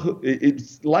likelihood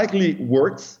it's likely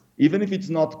works, even if it's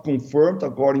not confirmed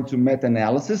according to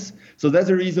meta-analysis. So that's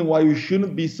the reason why you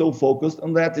shouldn't be so focused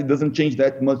on that. It doesn't change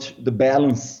that much the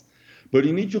balance, but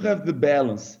you need to have the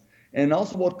balance. And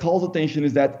also what calls attention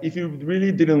is that if it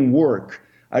really didn't work,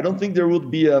 I don't think there would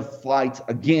be a fight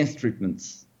against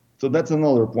treatments. So that's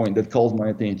another point that calls my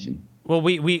attention. Well,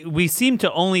 we seem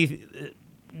to only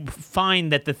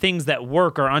find that the things that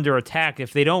work are under attack.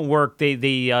 If they don't work,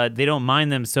 they don't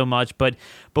mind them so much. But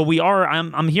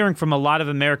I'm hearing from a lot of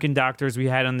American doctors we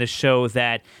had on this show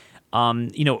that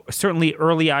certainly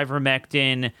early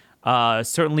ivermectin,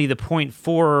 certainly the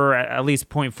 0.4, at least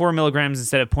 0.4 milligrams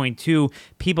instead of 0.2,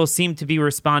 people seem to be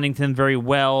responding to them very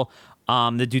well.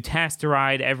 The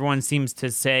dutasteride, everyone seems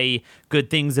to say good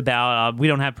things about. We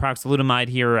don't have proxalutamide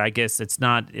here. I guess it's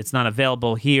not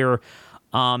available here.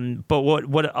 But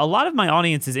what a lot of my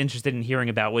audience is interested in hearing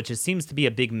about, which seems to be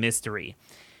a big mystery.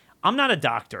 I'm not a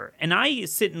doctor, and I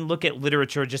sit and look at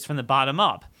literature just from the bottom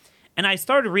up. And I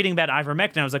started reading about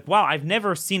ivermectin. I was like, wow, I've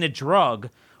never seen a drug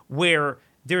where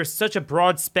there's such a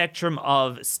broad spectrum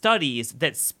of studies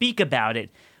that speak about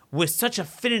it with such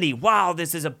affinity. Wow,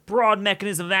 this is a broad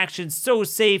mechanism of action, so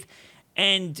safe.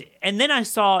 And then I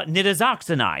saw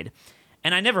nitazoxanide,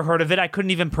 and I never heard of it. I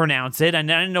couldn't even pronounce it,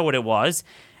 and I didn't know what it was.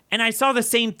 And I saw the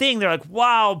same thing. They're like,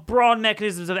 wow, broad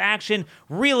mechanisms of action,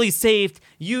 really safe,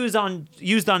 used on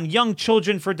young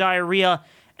children for diarrhea.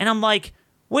 And I'm like,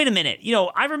 wait a minute.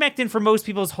 Ivermectin for most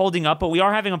people is holding up, but we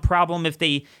are having a problem if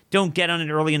they don't get on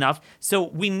it early enough. So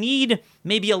we need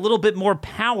maybe a little bit more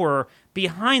power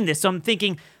behind this. So I'm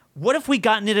thinking, what if we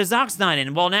got nitazoxanide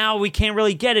in? Well, now we can't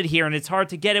really get it here, and it's hard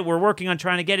to get it. We're working on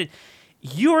trying to get it.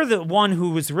 You're the one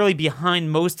who was really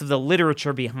behind most of the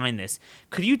literature behind this.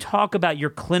 Could you talk about your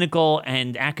clinical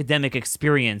and academic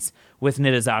experience with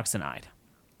nitazoxanide?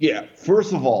 Yeah,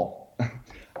 first of all,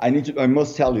 I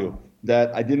must tell you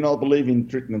that I did not believe in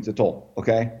treatments at all,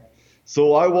 okay?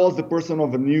 So I was the person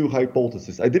of a new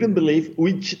hypothesis. I didn't believe,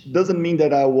 which doesn't mean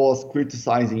that I was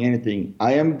criticizing anything.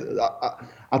 I am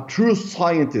a true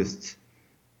scientist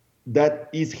that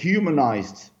is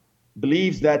humanized,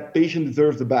 believes that patient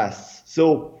deserves the best.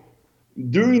 So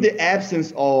during the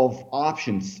absence of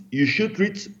options, you should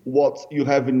treat what you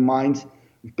have in mind,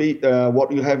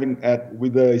 what you have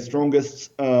with the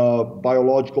strongest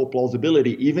biological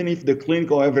plausibility, even if the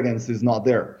clinical evidence is not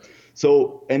there.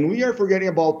 So, and we are forgetting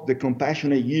about the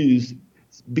compassionate use,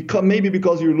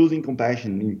 because you're losing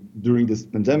compassion during these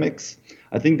pandemics.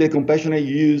 I think the compassionate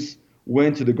use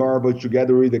went to the garbage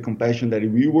together with the compassion that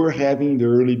we were having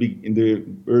in the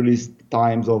earliest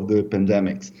times of the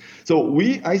pandemics. So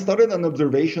I started an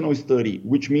observational study,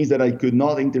 which means that I could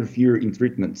not interfere in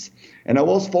treatments. And I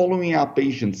was following up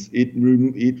patients.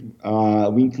 We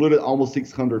included almost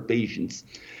 600 patients.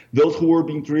 Those who were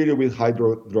being treated with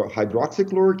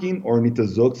hydroxychloroquine or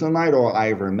nitazoxanide or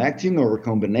ivermectin or a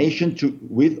combination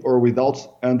with or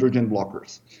without androgen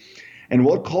blockers. And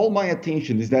what called my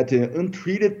attention is that the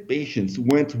untreated patients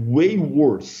went way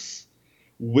worse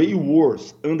than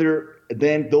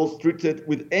those treated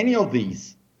with any of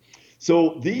these.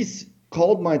 So this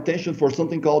called my attention for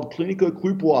something called clinical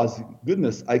equipoise.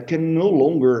 Goodness, I can no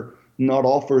longer not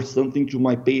offer something to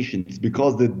my patients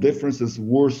because the differences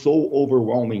were so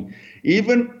overwhelming.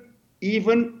 Even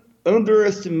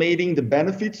underestimating the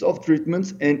benefits of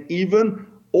treatments and even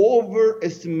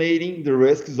overestimating the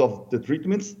risks of the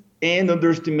treatments and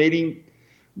underestimating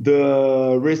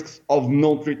the risks of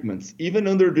non-treatments. Even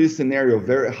under this scenario,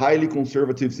 very highly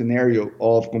conservative scenario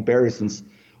of comparisons,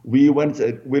 we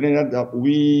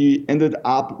ended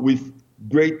up with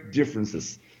great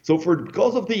differences. So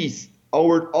because of these,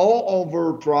 all of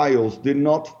our trials did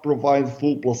not provide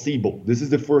full placebo. This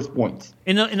is the first point.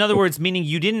 In other words, meaning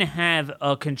you didn't have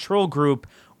a control group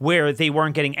where they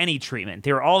weren't getting any treatment.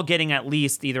 They were all getting at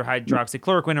least either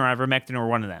hydroxychloroquine or ivermectin or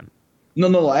one of them.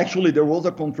 No. Actually, there was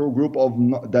a control group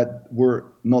that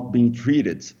were not being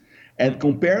treated. And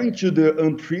comparing to the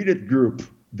untreated group,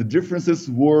 the differences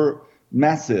were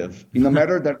massive in a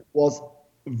matter that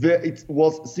it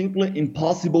was simply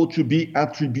impossible to be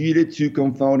attributed to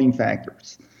confounding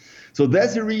factors. So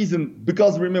that's the reason,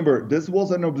 because remember, this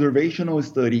was an observational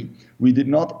study. We did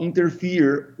not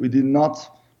interfere. We did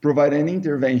not provide any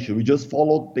intervention. We just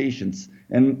followed patients.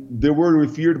 And they were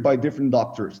referred by different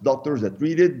doctors that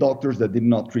treated, doctors that did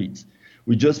not treat.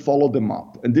 We just followed them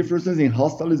up. And differences in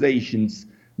hospitalizations,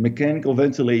 mechanical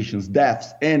ventilations,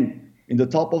 deaths, and in the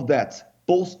top of that,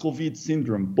 post-COVID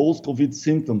syndrome, post-COVID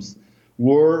symptoms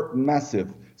were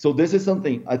massive. So this is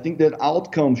something, I think that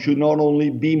outcome should not only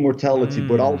be mortality,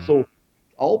 but also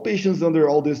all patients under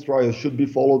all these trials should be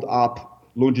followed up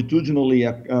longitudinally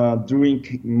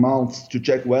during months to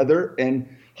check whether and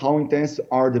how intense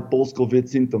are the post-COVID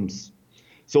symptoms.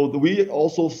 So we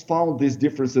also found these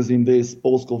differences in these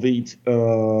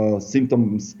post-COVID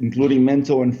symptoms, including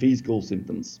mental and physical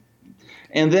symptoms.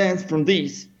 And then from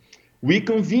this, we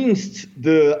convinced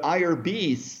the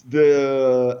IRBs,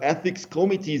 the ethics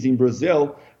committees in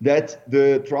Brazil, that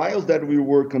the trials that we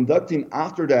were conducting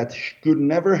after that could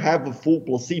never have a full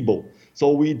placebo.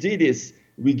 So we did is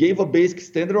we gave a basic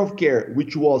standard of care,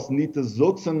 which was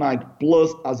nitazoxanide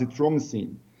plus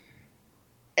azithromycin,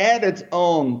 added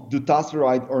on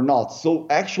dutasteride or not. So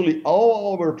actually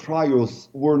all our trials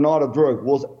were not a drug,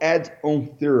 was add-on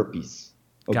therapies.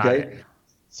 Okay.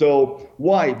 So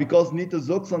why? Because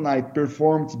nitazoxanide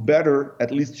performed better,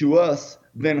 at least to us,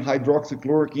 than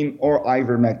hydroxychloroquine or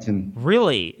ivermectin.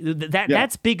 Really?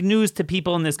 That's big news to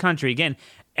people in this country. Again,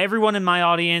 everyone in my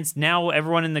audience, now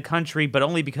everyone in the country, but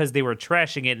only because they were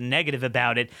trashing it and negative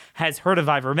about it, has heard of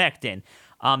ivermectin.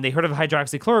 They heard of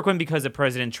hydroxychloroquine because of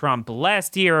President Trump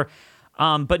last year.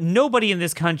 But nobody in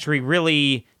this country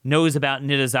really knows about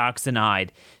nitazoxanide.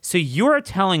 So you're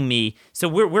telling me, so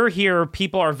we're here,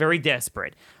 people are very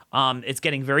desperate. It's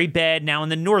getting very bad now in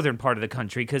the northern part of the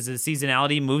country because the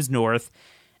seasonality moves north.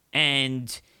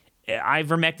 And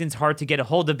ivermectin's hard to get a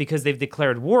hold of because they've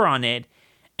declared war on it.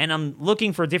 and I'm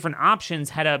looking for different options,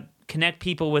 how to connect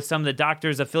people with some of the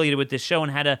doctors affiliated with this show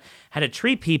and how to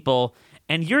treat people.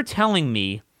 And you're telling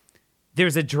me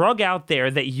there's a drug out there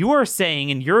that you are saying,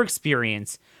 in your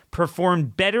experience,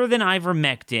 performed better than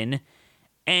ivermectin,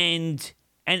 and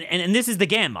this is the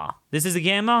gamma. This is the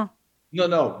gamma?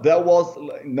 No, that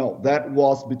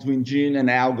was between June and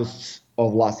August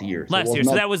of last year.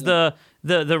 So that was the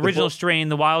original strain,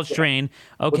 the wild strain.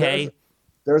 Okay.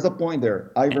 There's a point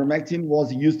there. Ivermectin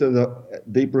was used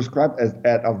they prescribed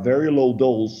at a very low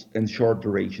dose and short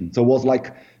duration. So it was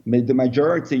like the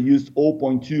majority used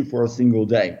 0.2 for a single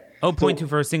day. 0.2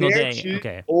 for a single day.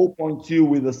 Okay. 0.2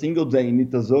 with a single day,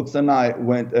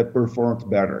 nitazoxanide performed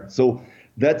better. So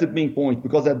that's a big point,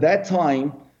 because at that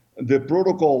time, the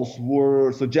protocols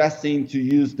were suggesting to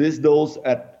use this dose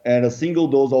at a single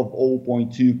dose of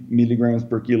 0.2 milligrams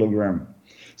per kilogram.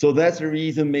 So that's the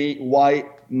reason why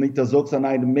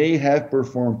nitazoxanide may have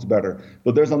performed better.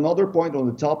 But there's another point on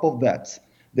the top of that.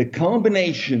 The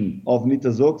combination of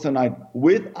nitazoxanide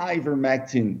with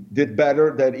ivermectin did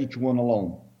better than each one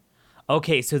alone.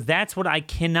 Okay, so that's what I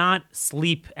cannot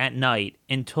sleep at night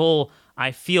until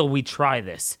I feel we try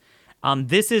this.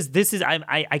 This is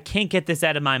I can't get this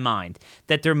out of my mind,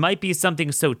 that there might be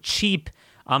something so cheap.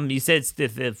 You said it's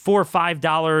 $4 or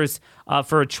 $5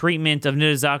 for a treatment of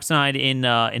nitazoxanide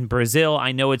in Brazil.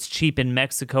 I know it's cheap in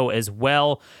Mexico as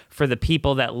well for the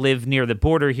people that live near the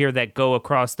border here, that go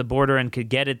across the border and could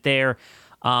get it there.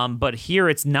 But here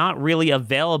it's not really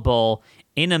available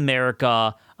in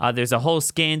America. There's a whole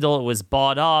scandal. It was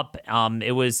bought up.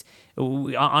 It was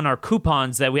on our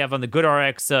coupons that we have on the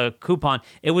GoodRx coupon.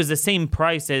 It was the same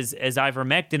price as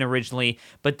ivermectin originally.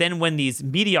 But then when these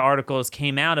media articles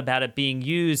came out about it being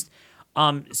used,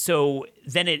 so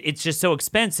then it's just so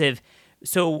expensive.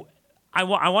 So I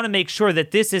want to make sure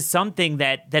that this is something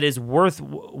that is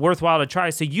worthwhile to try.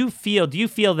 So do you feel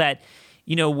that,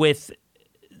 with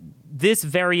this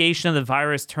variation of the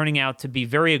virus turning out to be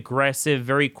very aggressive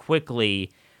very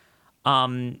quickly,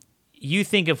 you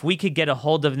think if we could get a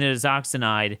hold of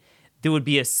nitazoxanide, there would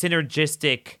be a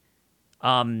synergistic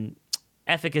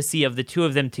efficacy of the two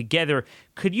of them together?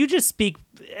 Could you just speak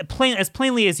as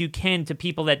plainly as you can to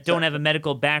people that don't have a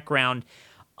medical background?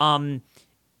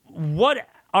 What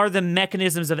are the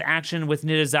mechanisms of action with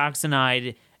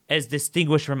nitazoxanide as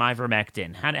distinguished from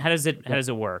ivermectin? How does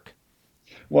it work?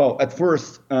 Well, at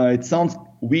first, it sounds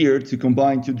weird to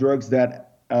combine two drugs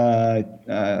that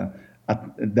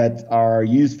are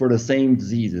used for the same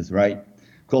diseases, right?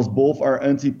 Because both are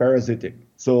anti-parasitic.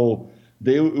 So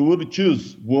they would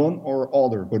choose one or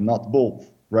other, but not both,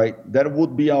 right? That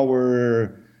would be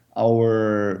our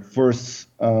first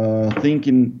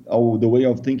thinking, the way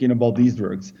of thinking about these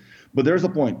drugs. But there's a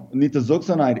point.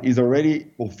 Nitazoxanide is already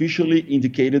officially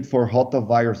indicated for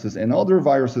rotaviruses and other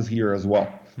viruses here as well.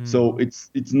 So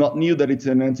it's not new that it's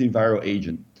an antiviral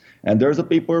agent. And there's a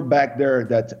paper back there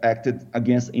that acted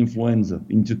against influenza.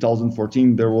 In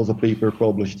 2014, there was a paper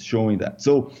published showing that.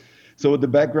 So the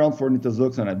background for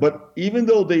nitazoxanide. But even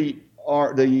though they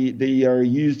are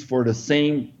used for the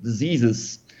same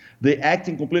diseases, they act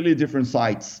in completely different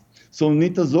sites. So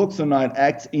nitazoxanide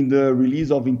acts in the release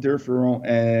of interferon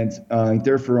and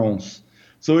interferons.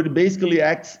 So it basically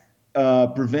acts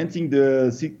preventing the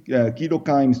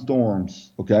cytokine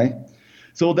storms, okay?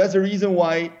 So that's the reason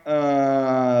why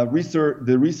the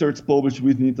research published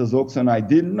with nitazoxanide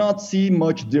did not see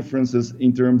much differences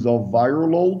in terms of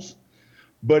viral loads,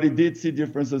 but it did see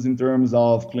differences in terms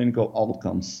of clinical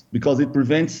outcomes because it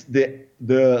prevents the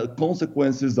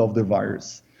consequences of the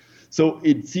virus. So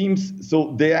it seems,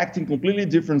 they act in completely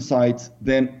different sites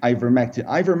than ivermectin.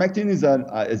 Ivermectin is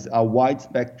a wide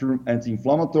spectrum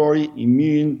anti-inflammatory,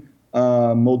 immune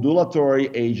modulatory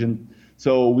agent.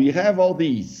 So we have all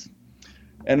these.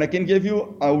 And I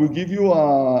will give you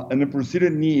an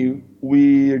unprecedented new.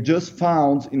 We just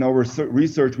found in our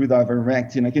research with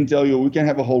ivermectin, I can tell you, we can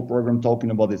have a whole program talking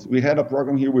about this. We had a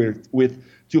program here with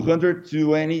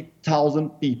 220,000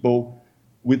 people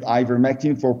with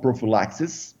ivermectin for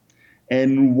prophylaxis.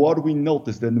 And what we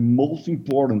noticed that the most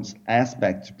important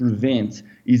aspect to prevent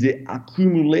is the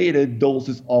accumulated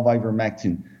doses of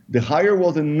ivermectin. The higher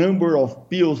was the number of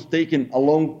pills taken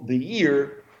along the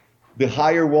year, the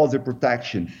higher was the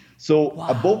protection. So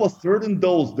above a certain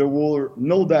dose, there were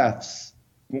no deaths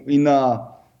in a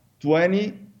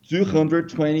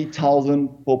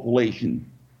 220,000 population.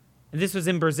 And this was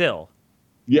in Brazil?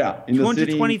 Yeah. In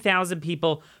 220,000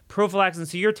 people prophylaxis.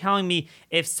 So you're telling me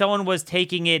if someone was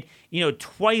taking it,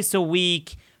 twice a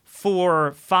week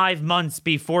for 5 months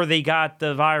before they got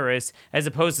the virus, as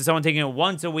opposed to someone taking it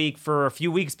once a week for a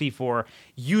few weeks before,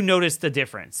 you noticed the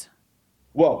difference?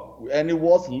 Well, and it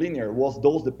was linear, it was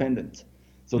dose dependent.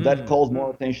 So that calls more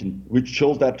attention, which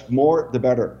shows that more the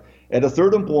better. At a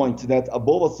certain point, that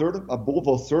above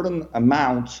a certain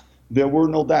amount, there were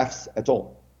no deaths at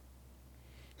all.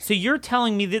 So you're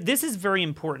telling me that this is very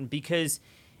important because,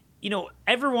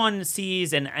 everyone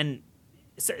sees and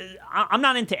so I'm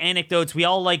not into anecdotes. We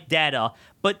all like data,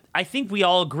 but I think we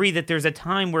all agree that there's a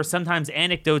time where sometimes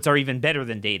anecdotes are even better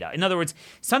than data. In other words,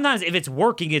 sometimes if it's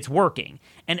working, it's working.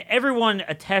 And everyone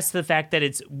attests to the fact that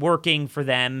it's working for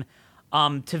them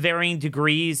to varying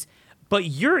degrees. But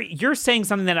you're saying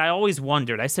something that I always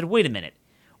wondered. I said, wait a minute.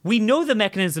 We know the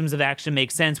mechanisms of action make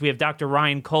sense. We have Dr.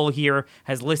 Ryan Cole here,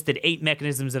 has listed 8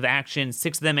 mechanisms of action,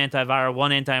 6 of them antiviral,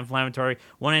 1 anti-inflammatory,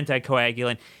 1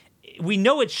 anticoagulant. We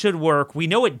know it should work. We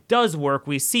know it does work.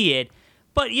 We see it.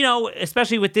 But,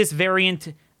 especially with this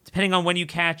variant, depending on when you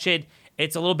catch it,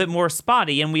 it's a little bit more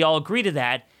spotty, and we all agree to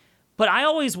that. But I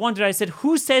always wondered, I said,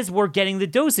 who says we're getting the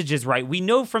dosages right? We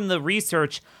know from the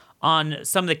research on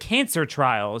some of the cancer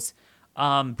trials,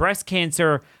 breast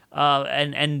cancer,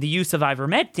 and the use of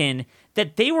ivermectin,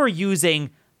 that they were using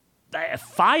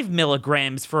 5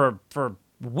 milligrams for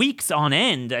weeks on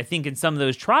end, I think, in some of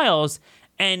those trials,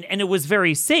 and it was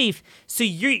very safe. So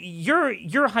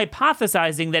you're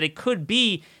hypothesizing that it could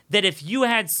be that if you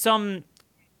had some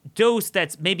dose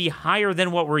that's maybe higher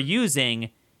than what we're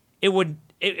using, it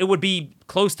would be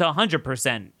close to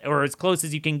 100%, or as close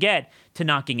as you can get to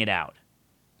knocking it out.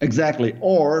 Exactly.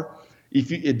 Or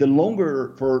the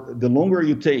longer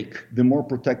you take, the more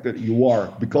protected you are,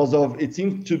 because of it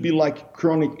seems to be like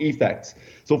chronic effects.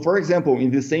 So, for example,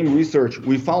 in the same research,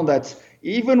 we found that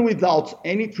even without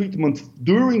any treatment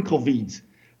during COVID,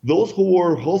 those who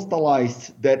were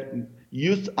hospitalized that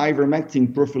used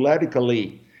ivermectin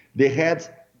prophylactically, they had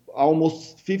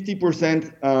almost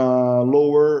 50%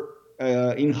 lower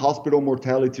in-hospital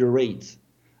mortality rates,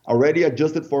 already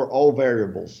adjusted for all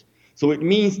variables. So it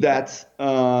means that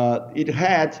it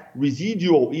had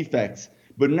residual effects.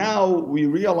 But now we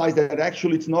realize that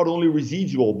actually it's not only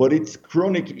residual, but it's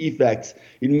chronic effects.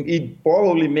 It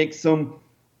probably makes some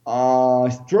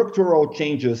structural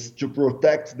changes to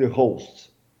protect the host.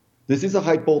 This is a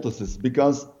hypothesis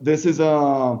because this is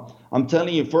I'm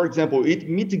telling you, for example, it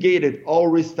mitigated all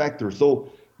risk factors.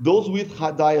 So those with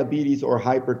diabetes or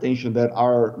hypertension that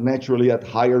are naturally at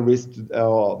higher risk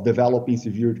of developing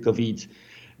severe COVID,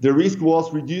 the risk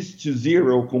was reduced to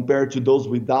 0 compared to those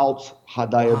without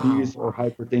diabetes or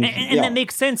hypertension. And that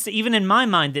makes sense. Even in my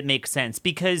mind, it makes sense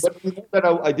because... But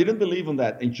I didn't believe in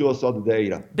that until I saw the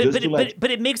data. But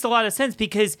it makes a lot of sense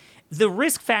because the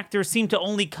risk factors seem to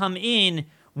only come in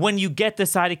when you get the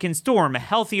cytokine storm. A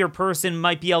healthier person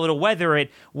might be able to weather it,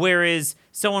 whereas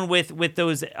someone with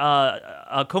those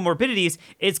comorbidities,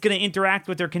 it's going to interact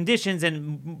with their conditions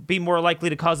and be more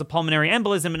likely to cause a pulmonary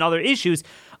embolism and other issues.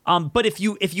 But if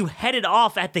you head it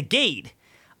off at the gate,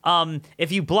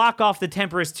 if you block off the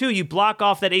TMPRSS2, you block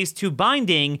off that ACE2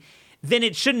 binding, then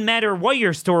it shouldn't matter what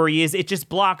your story is. It just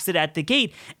blocks it at the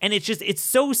gate. And it's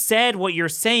so sad what you're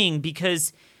saying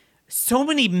because so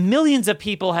many millions of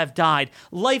people have died.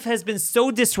 Life has been so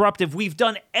disruptive. We've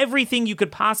done everything you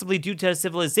could possibly do to a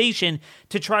civilization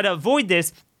to try to avoid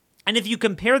this. And if you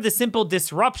compare the simple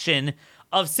disruption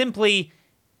of simply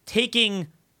taking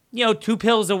 2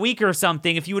 pills a week or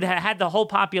something, if you would have had the whole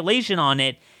population on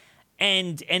it,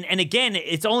 and again,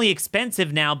 it's only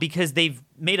expensive now because they've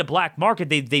made a black market,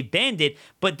 they've banned it,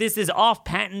 but this is off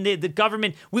patent. The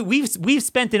government, we've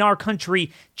spent in our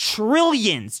country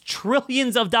trillions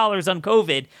of dollars on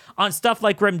COVID, on stuff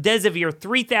like remdesivir,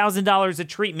 $3,000 a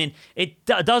treatment. It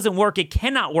doesn't work. It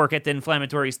cannot work at the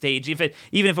inflammatory stage, even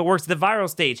if it works at the viral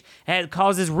stage. It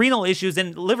causes renal issues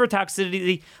and liver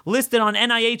toxicity listed on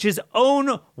NIH's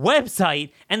own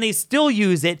website, and they still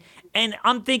use it. And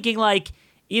I'm thinking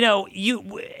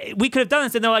we could have done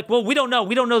this, and they're like, well, we don't know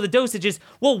the dosages.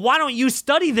 Well, why don't you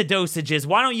study the dosages?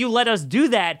 Why don't you let us do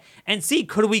that and see,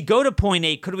 could we go to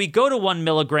 0.8? Could we go to 1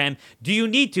 milligram? Do you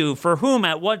need to? For whom?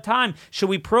 At what time? Should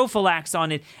we prophylax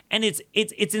on it? And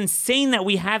it's insane that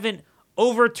we haven't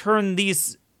overturned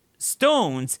these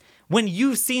stones when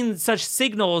you've seen such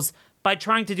signals by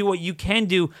trying to do what you can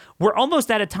do. We're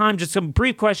almost out of time. Just some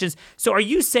brief questions. So are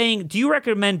you saying, do you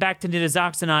recommend back to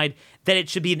nitazoxanide that it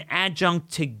should be an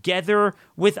adjunct together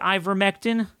with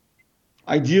ivermectin?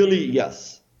 Ideally,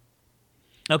 yes.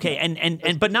 Okay,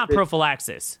 but not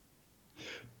prophylaxis.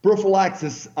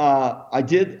 Prophylaxis, I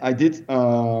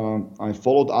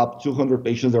followed up 200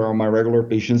 patients that are my regular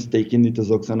patients taking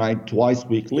nitazoxanide twice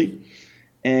weekly,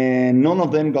 and none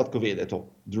of them got COVID at all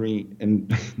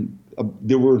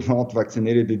they were not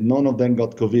vaccinated. None of them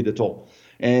got COVID at all.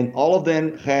 And all of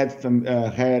them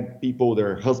had people,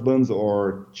 their husbands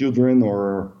or children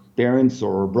or parents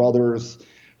or brothers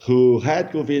who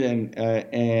had COVID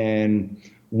and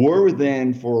were with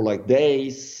them for like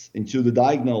days into the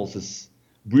diagnosis,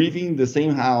 breathing in the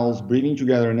same house, breathing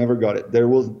together, and never got it. There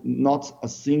was not a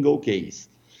single case.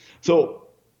 So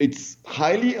it's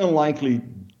highly unlikely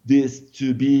this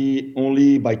to be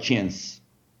only by chance,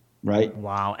 right?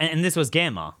 Wow. And this was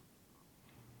gamma.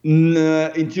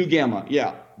 Into gamma,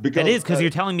 yeah. That is, because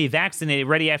you're telling me vaccinated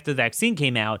ready after the vaccine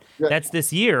came out. Yeah. That's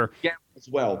this year. Gamma as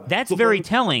well. That's so very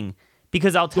telling,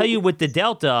 because I'll tell you with the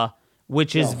Delta,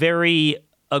 which is very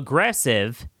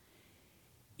aggressive,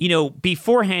 you know,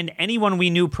 beforehand, anyone we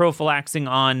knew prophylaxing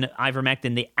on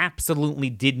ivermectin, they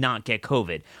absolutely did not get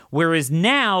COVID. Whereas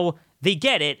now, they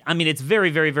get it. I mean, it's very,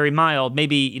 very, very mild.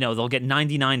 Maybe, you know, they'll get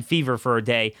 99 fever for a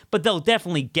day, but they'll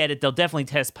definitely get it. They'll definitely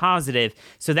test positive.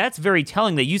 So that's very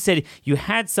telling that you said you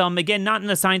had some, again, not in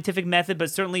a scientific method, but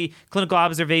certainly clinical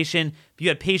observation. You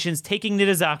had patients taking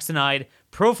nitazoxanide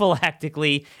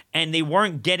prophylactically, and they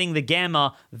weren't getting the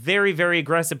gamma. Very, very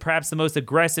aggressive, perhaps the most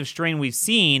aggressive strain we've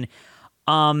seen.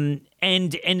 And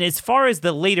as far as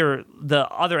the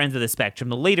other end of the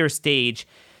spectrum, the later stage,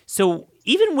 so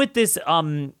even with this,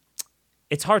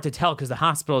 it's hard to tell because the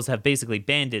hospitals have basically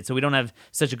banned it, so we don't have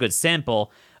such a good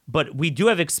sample. But we do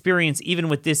have experience, even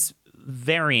with this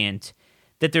variant,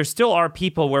 that there still are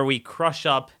people where we crush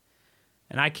up,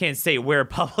 and I can't say where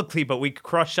publicly, but we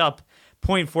crush up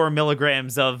 0.4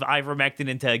 milligrams of ivermectin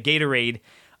into a Gatorade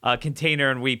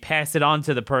container, and we pass it on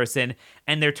to the person,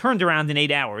 and they're turned around in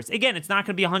 8 hours. Again, it's not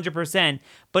going to be 100%,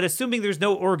 but assuming there's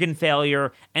no organ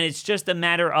failure, and it's just a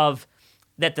matter of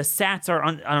that the SATs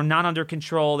are not under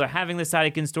control, they're having the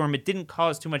cytokine storm, it didn't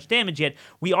cause too much damage yet,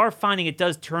 we are finding it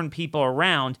does turn people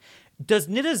around. Does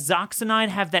nitazoxanide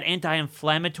have that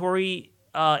anti-inflammatory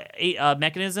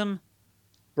mechanism?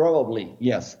 Probably,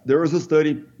 yes. There was a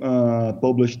study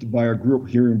published by a group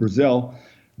here in Brazil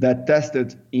that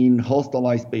tested in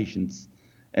hospitalized patients,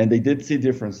 and they did see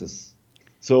differences.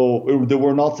 So they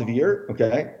were not severe,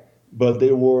 okay, but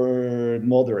they were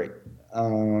moderate.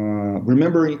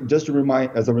 Remembering, just to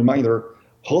remind, as a reminder,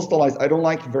 hospitalized, I don't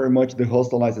like very much the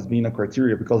hospitalized as being a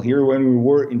criteria, because here when we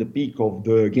were in the peak of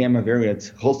the gamma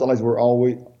variant, hospitalized were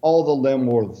always, all of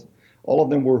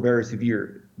them were very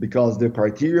severe because the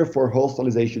criteria for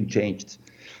hospitalization changed.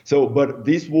 So, but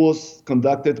this was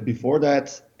conducted before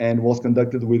that and was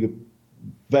conducted with a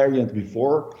variant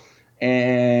before,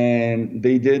 and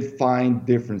they did find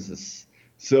differences.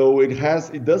 So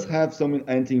it does have some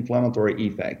anti-inflammatory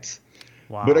effects.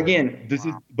 Wow. But again,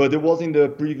 but it was in the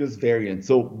previous variant.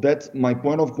 So that's my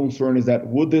point of concern, is that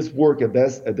would this work at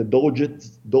the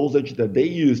dosage that they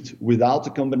used without a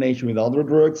combination with other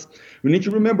drugs? We need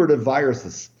to remember that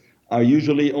viruses are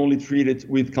usually only treated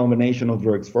with combination of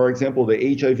drugs. For example,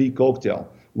 the HIV cocktail.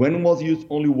 When it was used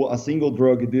only a single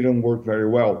drug, it didn't work very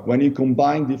well. When you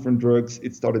combine different drugs,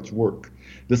 it started to work.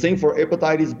 The same for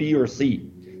hepatitis B or C.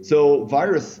 So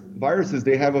viruses,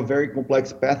 they have a very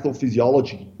complex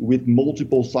pathophysiology with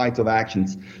multiple sites of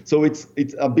actions. So it's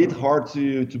a bit hard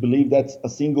to believe that a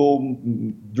single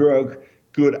drug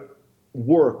could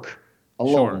work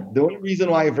alone. Sure. The only reason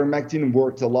why ivermectin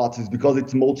works a lot is because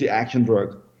it's multi-action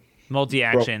drug.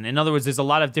 Multi-action. In other words, there's a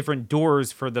lot of different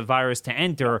doors for the virus to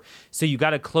enter, so you got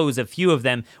to close a few of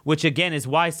them, which again is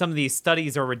why some of these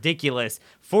studies are ridiculous.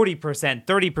 40%,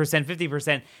 30%,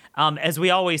 50%. As we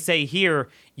always say here,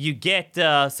 you get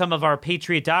some of our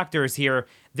patriot doctors here,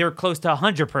 they're close to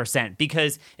 100%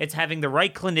 because it's having the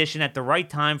right clinician at the right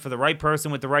time for the right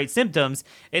person with the right symptoms.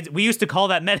 We used to call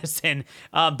that medicine,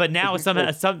 but now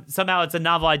somehow it's a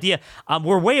novel idea.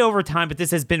 We're way over time, but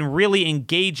this has been really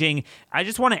engaging. I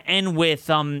just want to end with,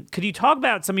 could you talk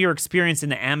about some of your experience in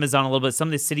the Amazon a little bit, some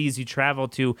of the cities you travel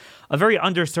to, a very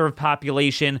underserved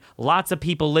population, lots of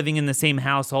people living in the same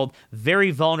household,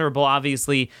 very vulnerable,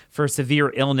 obviously, for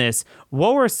severe illness.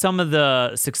 What were some of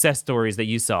the success stories that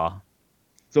you saw?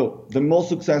 So the most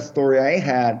success story I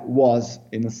had was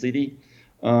in a city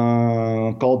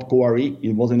called Coari.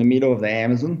 It was in the middle of the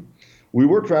Amazon. We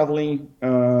were traveling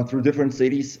through different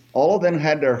cities. All of them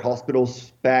had their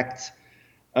hospitals packed.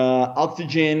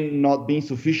 Oxygen not being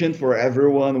sufficient for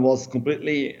everyone was a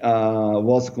complete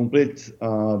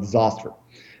disaster.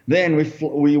 Then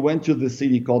we went to the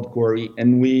city called Coari,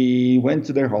 and we went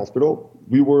to their hospital.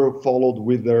 We were followed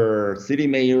with their city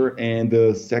mayor and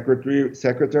the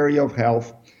secretary of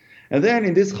health. And then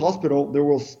in this hospital, there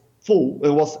was full. It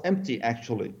was empty,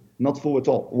 actually, not full at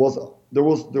all. There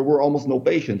were almost no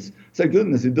patients. I said,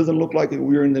 goodness, it doesn't look like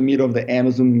we're in the middle of the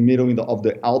Amazon, of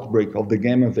the outbreak, of the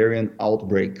gamma variant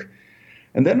outbreak.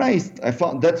 And then I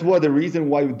found that's the reason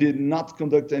why we did not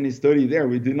conduct any study there.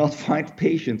 We did not find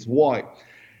patients. Why?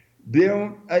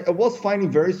 Then I was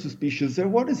finding very suspicious.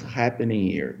 What is happening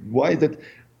here? Why is that?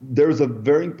 There's a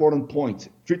very important point.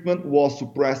 Treatment was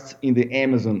suppressed in the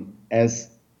Amazon as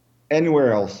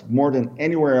anywhere else, more than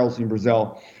anywhere else in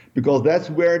Brazil, because that's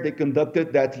where they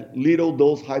conducted that little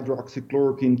dose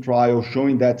hydroxychloroquine trial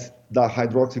showing that the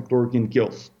hydroxychloroquine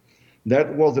kills.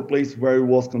 That was the place where it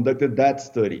was conducted, that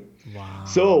study. Wow.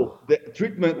 So the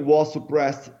treatment was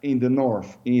suppressed in the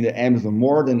north, in the Amazon,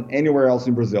 more than anywhere else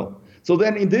in Brazil. So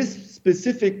then in this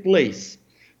specific place,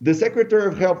 the Secretary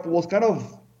of Health was kind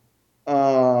of,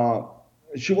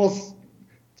 she was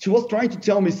trying to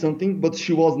tell me something, but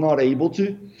she was not able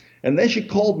to. And then she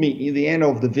called me in the end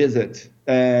of the visit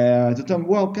to tell me,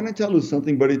 well, can I tell you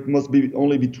something, but it must be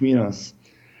only between us.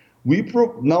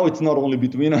 Now it's not only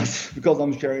between us because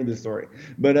I'm sharing this story,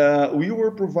 but we were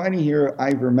providing here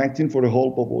ivermectin for the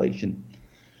whole population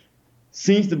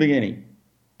since the beginning.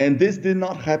 And this did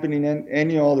not happen in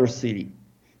any other city.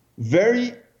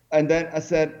 And then I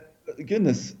said,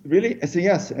 goodness, really? I said,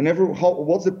 yes. And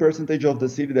what's the percentage of the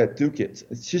city that took it?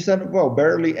 She said, well,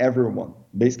 barely everyone,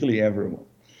 basically everyone.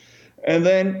 And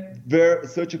then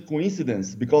there's such a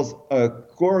coincidence because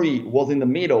Corey was in the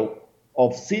middle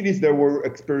of cities that were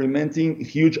experimenting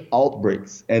huge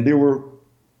outbreaks, and they were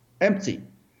empty.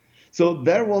 So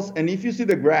there was, and if you see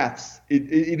the graphs,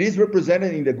 it is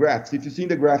represented in the graphs. If you see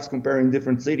the graphs comparing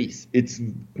different cities, it's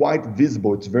quite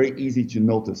visible. It's very easy to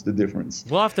notice the difference.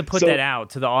 We'll have to put that out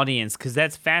to the audience because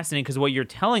that's fascinating, because what you're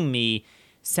telling me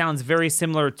sounds very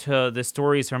similar to the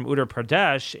stories from Uttar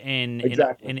Pradesh in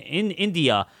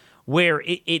India, where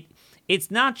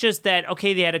it's not just that,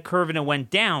 okay, they had a curve and it went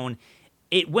down.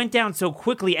 It went down so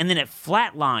quickly, and then it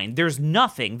flatlined. There's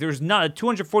nothing. There's not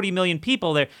 240 million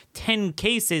people there, 10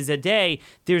 cases a day.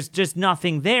 There's just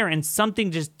nothing there, and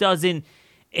something just doesn't.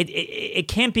 It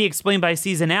can't be explained by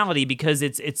seasonality because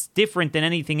it's different than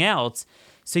anything else.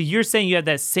 So you're saying you have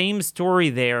that same story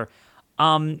there.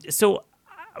 So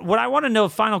what I want to know,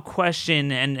 final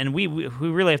question, and we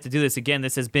really have to do this again.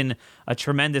 This has been a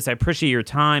tremendous. I appreciate your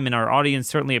time, and our audience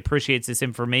certainly appreciates this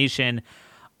information.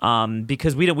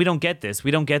 Because we don't get this. We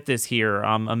don't get this here.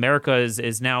 America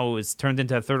is now turned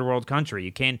into a third world country.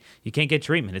 You can't get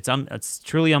treatment. It's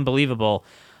truly unbelievable.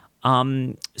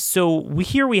 So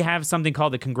we have something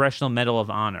called the Congressional Medal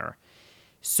of Honor.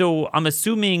 So I'm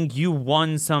assuming you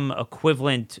won some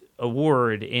equivalent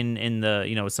award in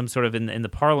the some sort of in the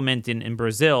parliament in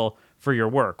Brazil for your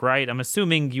work, right? I'm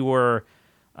assuming you won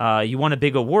a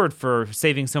big award for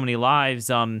saving so many lives.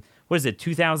 What is it?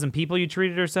 2,000 people you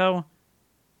treated or so?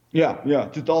 Yeah,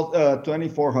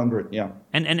 2,400, yeah.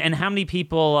 And how many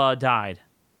people died?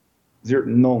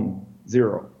 Zero.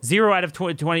 Zero out of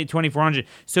 2,400.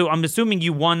 So I'm assuming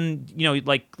you won,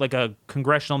 like a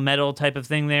congressional medal type of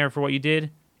thing there for what you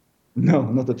did? No,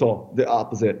 not at all. The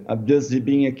opposite. I'm just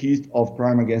being accused of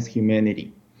crime against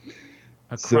humanity.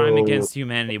 Crime against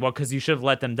humanity. Well, because you should have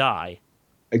let them die.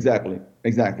 Exactly.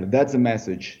 That's the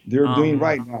message they're doing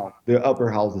right now. The upper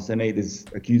house, the Senate, is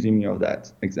accusing me of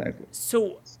that. Exactly.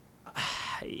 So,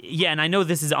 yeah, and I know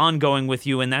this is ongoing with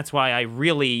you, and that's why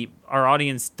our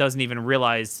audience doesn't even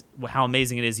realize how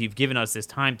amazing it is you've given us this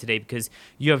time today, because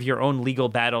you have your own legal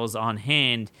battles on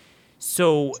hand.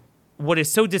 So what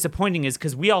is so disappointing is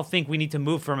because we all think we need to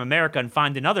move from America and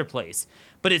find another place.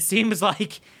 But it seems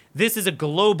like this is a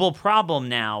global problem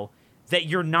now, that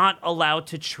you're not allowed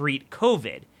to treat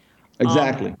COVID.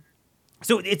 Exactly.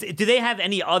 So do they have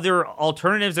any other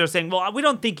alternatives? They're saying, well, we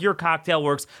don't think your cocktail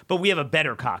works, but we have a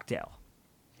better cocktail.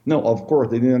 No, of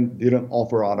course, they didn't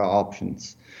offer other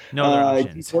options. No other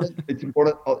options. It's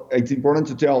important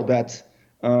to tell that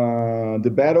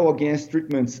the battle against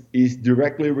treatments is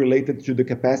directly related to the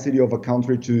capacity of a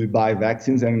country to buy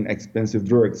vaccines and expensive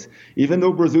drugs. Even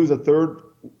though Brazil is a third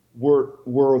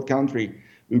world country,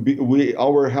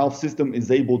 our health system is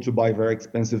able to buy very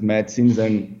expensive medicines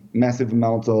and massive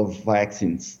amounts of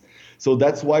vaccines. So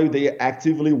that's why they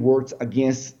actively worked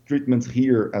against treatments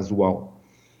here as well.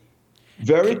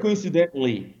 Very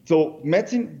coincidentally, so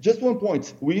medicine, just one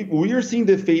point, we are seeing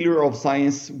the failure of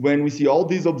science when we see all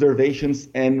these observations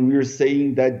and we're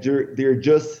saying that they're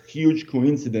just huge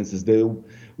coincidences.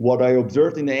 What I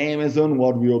observed in the Amazon,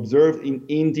 what we observed in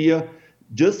India,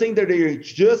 just saying that they're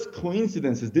just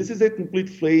coincidences. This is a complete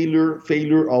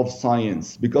failure of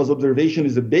science, because observation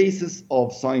is the basis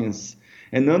of science.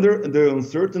 And under the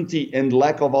uncertainty and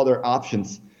lack of other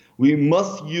options, we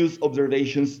must use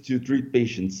observations to treat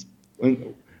patients.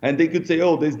 And they could say,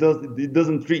 oh, it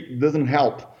doesn't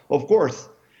help. Of course,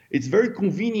 it's very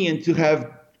convenient to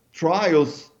have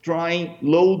trials trying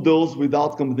low dose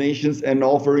without combinations and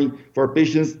offering for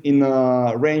patients in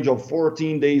a range of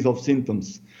 14 days of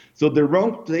symptoms. So the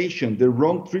wrong patient, the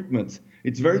wrong treatment,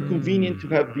 it's very convenient to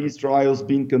have these trials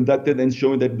being conducted and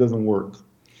showing that it doesn't work.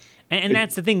 And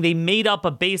that's the thing. They made up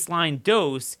a baseline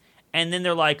dose, and then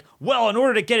they're like, well, in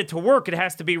order to get it to work, it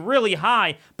has to be really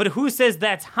high. But who says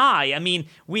that's high? I mean,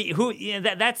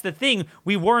 that's the thing.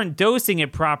 We weren't dosing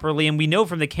it properly, and we know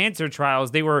from the cancer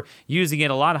trials they were using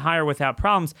it a lot higher without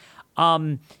problems.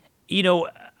 What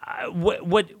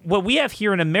we have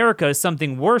here in America is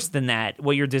something worse than that,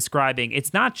 what you're describing.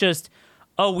 It's not just,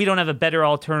 oh, we don't have a better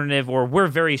alternative, or we're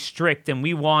very strict and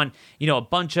we want, a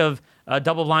bunch of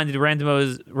double-blinded,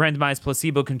 randomized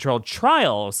placebo-controlled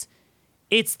trials.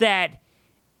 It's that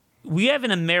we have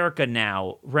in America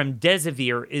now,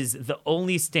 remdesivir is the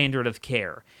only standard of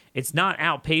care. It's not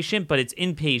outpatient, but it's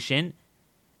inpatient.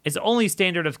 It's the only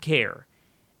standard of care.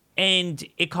 And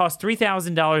it costs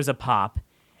 $3,000 a pop,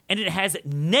 and it has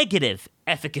negative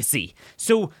efficacy.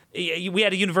 So we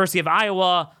had a University of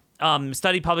Iowa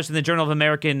study published in the Journal of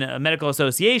American Medical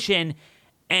Association,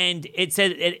 and it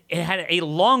said it had a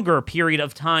longer period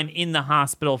of time in the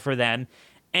hospital for them.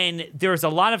 And there's a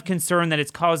lot of concern that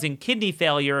it's causing kidney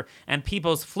failure and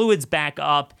people's fluids back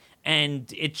up, and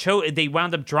they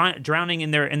wound up drowning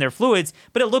in their fluids.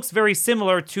 But it looks very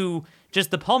similar to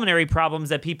just the pulmonary problems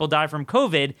that people die from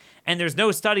COVID, and there's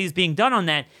no studies being done on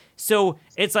that. So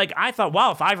it's like, I thought,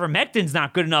 wow, if ivermectin's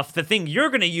not good enough, the thing you're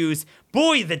going to use,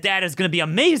 boy, the data is going to be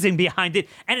amazing behind it.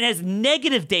 And it has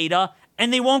negative data,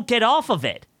 and they won't get off of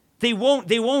it. They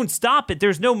won't stop it.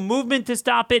 There's no movement to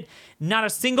stop it. Not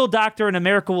a single doctor in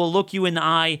America will look you in the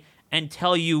eye and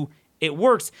tell you it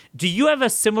works. Do you have a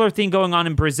similar thing going on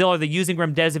in Brazil? Are they using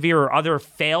remdesivir or other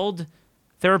failed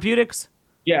therapeutics?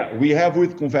 Yeah, we have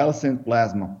with convalescent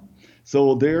plasma.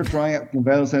 So they're trying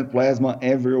convalescent plasma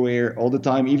everywhere all the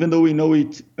time, even though we know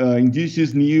it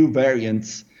induces new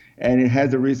variants and it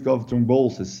has the risk of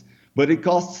thrombosis. But it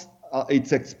costs,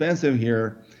 it's expensive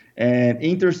here. And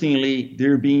interestingly,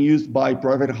 they're being used by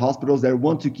private hospitals that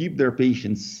want to keep their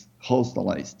patients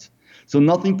hospitalized. So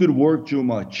nothing could work too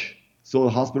much. So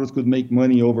hospitals could make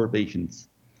money over patients.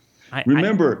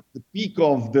 Remember, the peak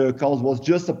of the cost was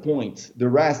just a point. The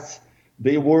rest,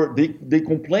 they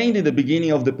complained in the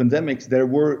beginning of the pandemics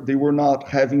that they were not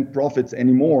having profits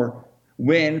anymore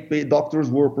when doctors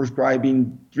were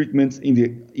prescribing treatments in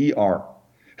the ER.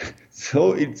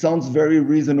 So it sounds very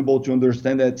reasonable to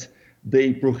understand that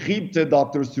they prohibited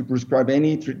doctors to prescribe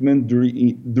any treatment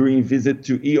during visit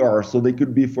to ER, so they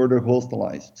could be further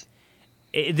hospitalized.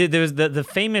 There's the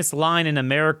famous line in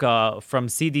America from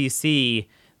CDC.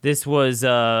 This was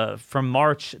from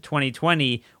March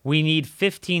 2020. We need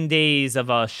 15 days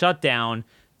of a shutdown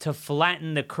to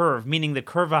flatten the curve, meaning the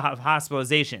curve of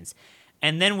hospitalizations.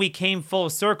 And then we came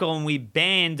full circle and we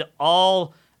banned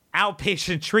all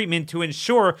outpatient treatment to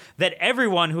ensure that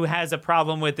everyone who has a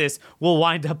problem with this will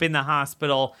wind up in the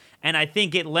hospital. And I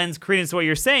think it lends credence to what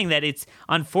you're saying, that it's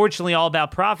unfortunately all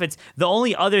about profits. The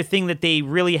only other thing that they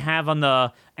really have on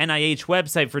the NIH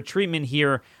website for treatment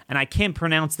here, and I can't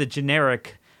pronounce the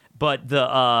generic, but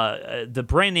the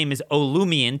brand name is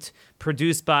Olumiant,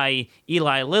 produced by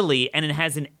Eli Lilly, and it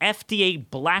has an FDA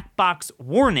black box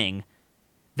warning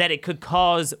that it could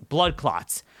cause blood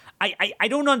clots. I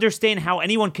don't understand how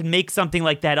anyone can make something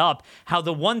like that up, how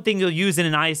the one thing you'll use in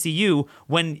an ICU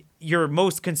when you're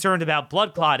most concerned about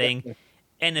blood clotting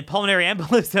and a pulmonary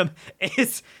embolism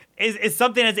is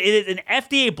something it is an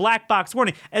FDA black box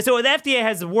warning. And so the FDA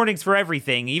has warnings for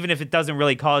everything, even if it doesn't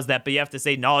really cause that, but you have to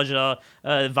say nausea,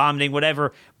 vomiting,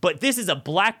 whatever. But this is a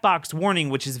black box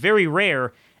warning, which is very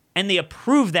rare, and they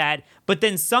approve that, but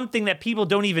then something that people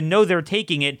don't even know they're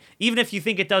taking it, even if you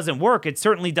think it doesn't work, it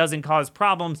certainly doesn't cause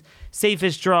problems.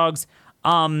 Safest drugs.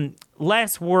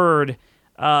 Last word,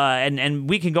 and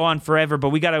we can go on forever,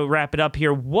 but we got to wrap it up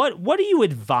here. What do you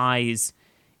advise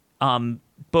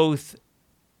both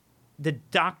the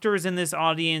doctors in this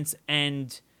audience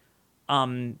and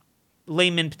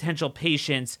layman potential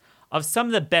patients of some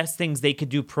of the best things they could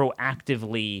do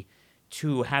proactively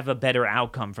to have a better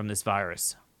outcome from this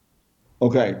virus?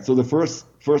 Okay, so the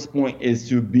first point is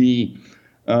to be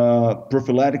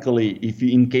prophylactically,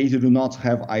 in case you do not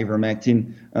have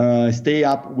ivermectin, stay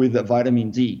up with the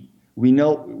vitamin D. We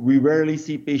know we rarely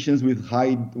see patients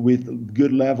with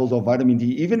good levels of vitamin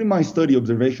D. Even in my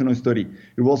observational study,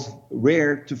 it was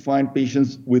rare to find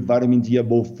patients with vitamin D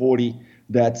above 40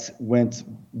 that went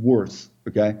worse.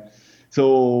 Okay,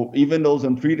 so even those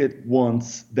untreated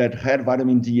ones that had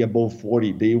vitamin D above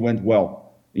 40, they went well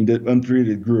in the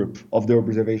untreated group of the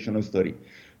observational study.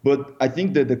 But I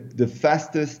think that the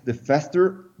faster,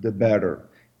 the better.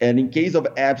 And in case of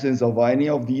absence of any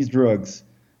of these drugs,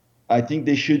 I think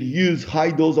they should use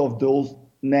high dose of those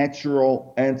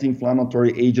natural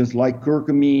anti-inflammatory agents like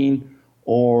curcumin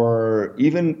or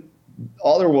even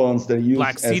other ones that use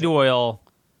black seed oil.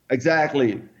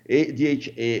 Exactly.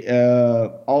 DHA,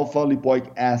 alpha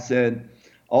lipoic acid.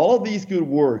 All of these could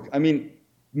work. I mean,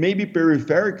 maybe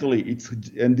peripherically,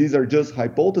 and these are just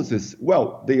hypotheses.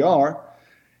 Well, they are.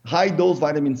 High dose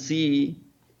vitamin C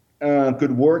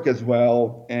could work as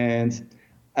well. And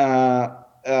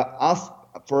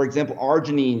for example,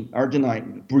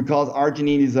 arginine, because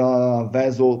arginine is a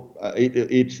vasal,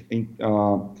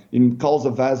 it causes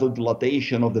a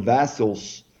vasodilatation of the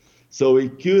vessels. So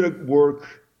it could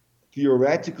work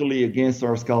theoretically against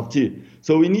SARS-CoV-2.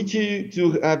 So we need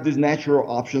to have these natural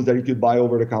options that you could buy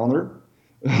over the counter.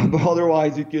 But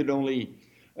otherwise, you could only,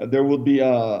 there would be,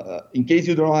 in case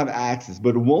you don't have access.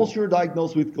 But once you're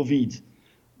diagnosed with COVID,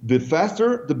 the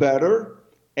faster, the better.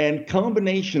 And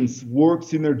combinations work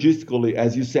synergistically,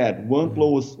 as you said. 1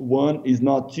 plus 1 is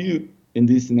not 2 in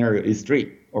this scenario, it's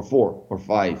 3 or 4 or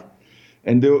 5.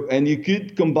 And you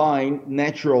could combine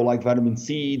natural like vitamin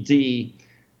C, D,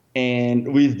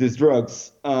 and with these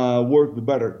drugs work the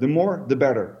better. The more, the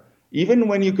better. Even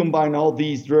when you combine all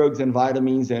these drugs and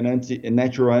vitamins and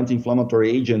natural anti-inflammatory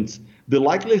agents, the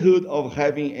likelihood of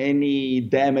having any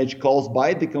damage caused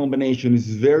by the combination is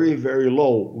very, very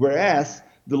low. Whereas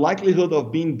the likelihood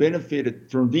of being benefited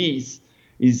from these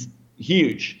is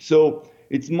huge. So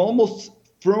it's almost,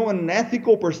 from an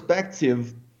ethical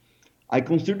perspective, I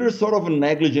consider sort of a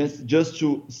negligence just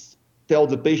to tell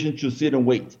the patient to sit and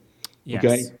wait. Yes.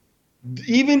 Okay.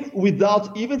 Even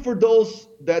for those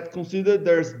that consider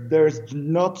there's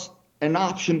not an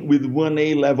option with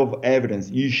 1A level of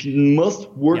evidence, must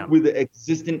work with the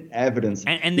existing evidence.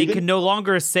 And they can no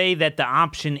longer say that the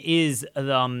option is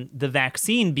the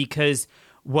vaccine, because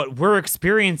what we're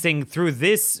experiencing through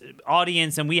this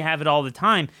audience, and we have it all the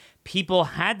time, people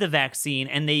had the vaccine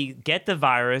and they get the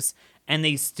virus and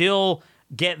they still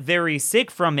get very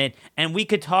sick from it. And we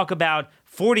could talk about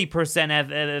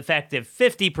 40% effective,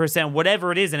 50%,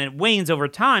 whatever it is, and it wanes over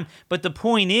time. But the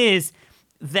point is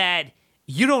that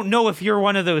you don't know if you're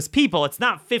one of those people. It's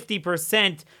not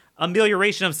 50%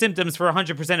 amelioration of symptoms for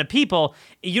 100% of people.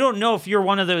 You don't know if you're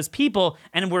one of those people.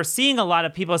 And we're seeing a lot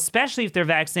of people, especially if they're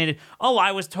vaccinated, oh,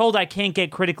 I was told I can't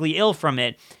get critically ill from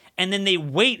it. And then they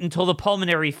wait until the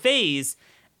pulmonary phase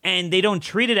and they don't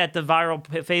treat it at the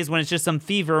viral phase when it's just some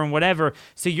fever and whatever.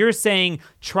 So you're saying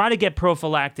try to get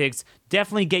prophylactics,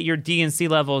 definitely get your D and C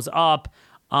levels up,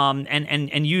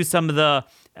 and use some of the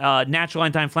natural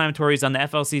anti-inflammatories on the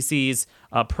FLCCC's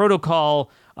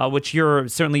protocol, which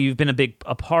you've been a big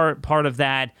part of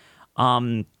that.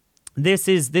 This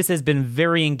has been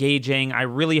very engaging. I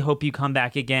really hope you come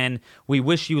back again. We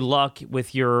wish you luck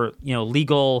with your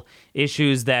legal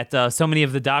issues that so many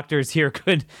of the doctors here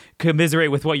could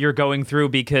commiserate with what you're going through,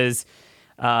 because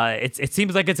it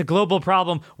seems like it's a global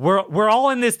problem. We're all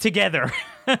in this together.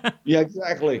 Yeah,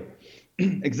 exactly.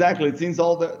 Exactly. It seems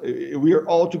we are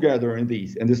all together in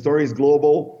these, and the story is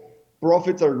global.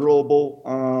 Profits are global.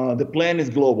 The plan is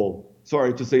global.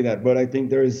 Sorry to say that, but I think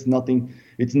there is nothing.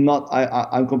 It's not.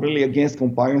 I'm completely against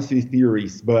conspiracy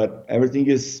theories, but everything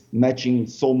is matching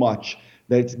so much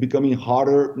that it's becoming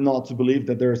harder not to believe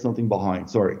that there is something behind.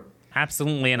 Sorry.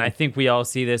 Absolutely, and I think we all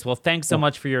see this. Well, thanks so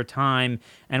much for your time,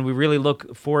 and we really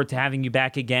look forward to having you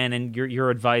back again. And your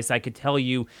advice, I could tell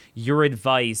you, your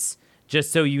advice,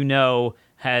 just so you know,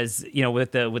 has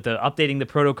with the updating the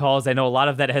protocols. I know a lot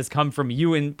of that has come from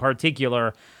you in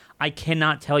particular. I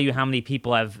cannot tell you how many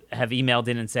people have emailed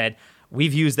in and said,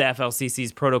 we've used the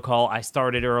FLCCC's protocol. I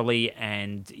started early,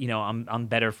 and I'm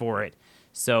better for it.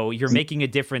 So you're making a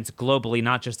difference globally,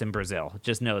 not just in Brazil.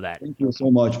 Just know that. Thank you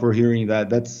so much for hearing that.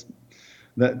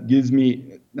 That gives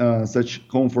me such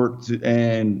comfort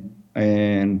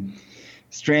and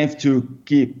strength to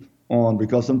keep on,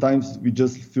 because sometimes we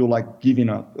just feel like giving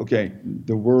up. Okay,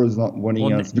 the world is not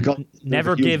wanting us. Because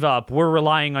never give up. We're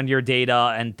relying on your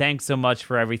data, and thanks so much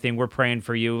for everything. We're praying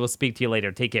for you. We'll speak to you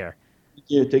later. Take care.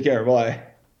 Yeah, take care. Bye.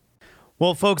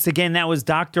 Well, folks, again, that was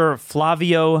Dr.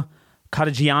 Flavio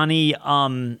Cadegiani.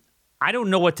 I don't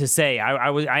know what to say.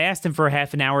 I asked him for a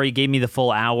half an hour. He gave me the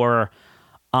full hour.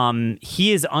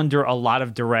 He is under a lot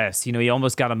of duress. He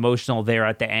almost got emotional there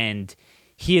at the end.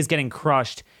 He is getting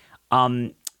crushed.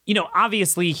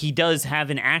 Obviously he does have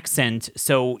an accent,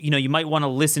 so, you might want to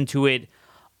listen to it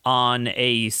on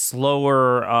a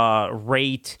slower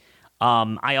rate.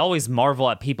 I always marvel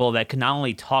at people that can not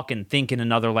only talk and think in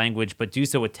another language, but do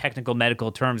so with technical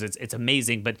medical terms. It's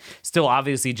amazing, but still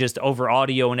obviously just over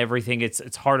audio and everything,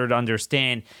 it's harder to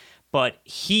understand. but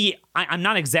I'm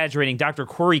not exaggerating. Dr.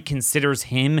 Corey considers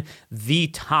him the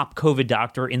top COVID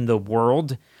doctor in the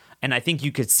world. And I think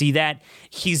you could see that.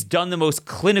 He's done the most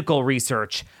clinical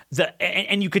research.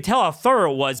 And you could tell how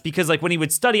thorough it was because, like, when he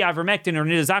would study ivermectin or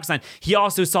nitazoxanide, he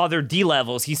also saw their D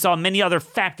levels. He saw many other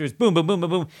factors. Boom, boom, boom, boom,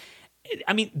 boom.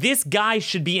 I mean, this guy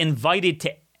should be invited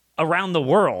to around the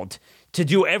world to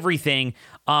do everything.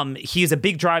 He is a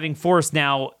big driving force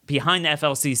now behind the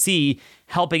FLCCC,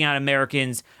 helping out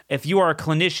Americans. If you are a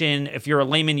clinician, if you're a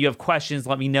layman, you have questions,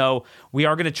 let me know. We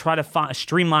are going to try to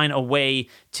streamline a way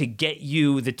to get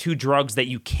you the 2 drugs that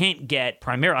you can't get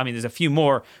primarily. I mean, there's a few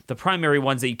more. The primary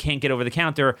ones that you can't get over the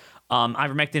counter,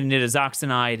 ivermectin and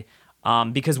nitazoxanide,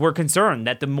 because we're concerned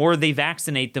that the more they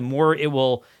vaccinate, the more it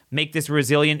will make this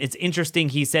resilient. It's interesting.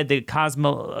 He said the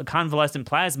convalescent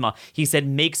plasma, he said,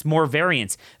 makes more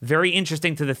variants. Very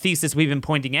interesting to the thesis we've been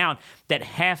pointing out that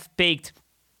half-baked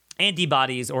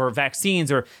antibodies or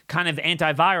vaccines or kind of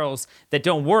antivirals that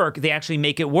don't work, they actually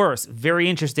make it worse. Very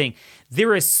interesting.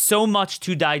 There is so much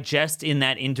to digest in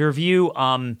that interview.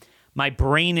 My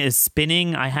brain is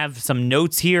spinning. I have some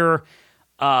notes here.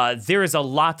 There is a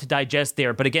lot to digest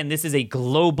there. But again, this is a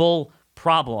global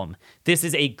problem. This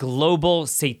is a global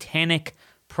satanic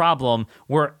problem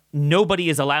where nobody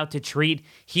is allowed to treat.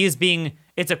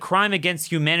 It's a crime against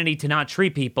humanity to not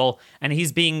treat people, and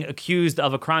he's being accused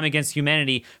of a crime against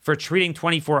humanity for treating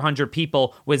 2,400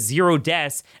 people with 0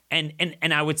 deaths, and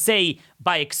I would say,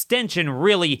 by extension,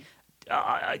 really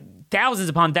thousands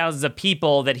upon thousands of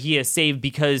people that he has saved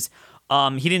because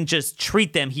he didn't just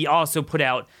treat them, he also put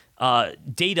out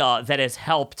data that has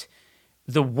helped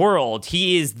the world.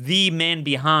 He is the man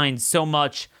behind so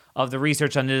much of the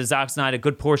research on nitazoxanide, a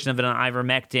good portion of it on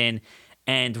ivermectin,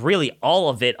 and really all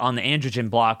of it on the androgen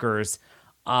blockers.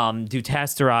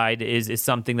 Dutasteride is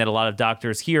something that a lot of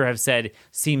doctors here have said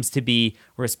seems to be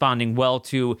responding well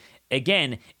to.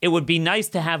 Again, it would be nice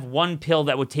to have one pill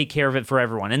that would take care of it for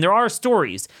everyone. And there are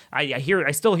stories.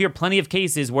 I still hear plenty of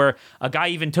cases where a guy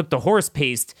even took the horse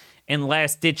paste in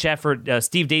last-ditch effort.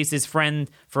 Steve Deace's friend,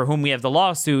 for whom we have the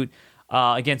lawsuit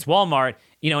against Walmart,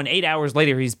 and 8 hours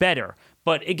later he's better.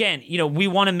 But again, we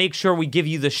want to make sure we give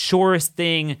you the surest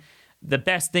thing. The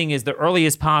best thing is the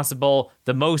earliest possible,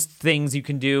 the most things you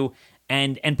can do,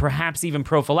 and perhaps even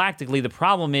prophylactically. The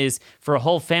problem is, for a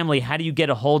whole family, how do you get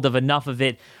a hold of enough of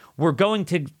it? We're going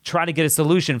to try to get a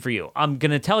solution for you. I'm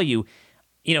going to tell you,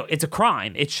 it's a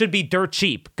crime. It should be dirt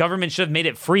cheap. Government should have made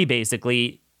it free,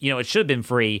 basically. It should have been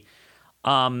free.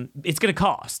 It's going to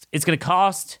cost. It's going to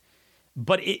cost,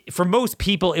 but for most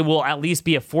people, it will at least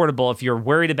be affordable. If you're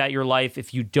worried about your life,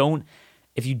 if you didn't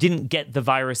get the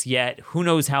virus yet, who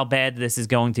knows how bad this is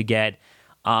going to get.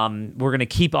 We're going to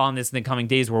keep on this in the coming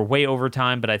days. We're way over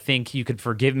time, but I think you could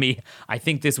forgive me. I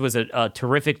think this was a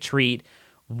terrific treat.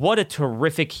 What a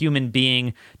terrific human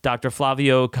being, Dr.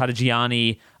 Flavio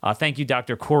Cadegiani. Thank you,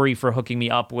 Dr. Corey, for hooking me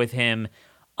up with him.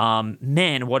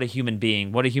 Man, what a human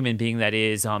being. What a human being that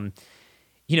is.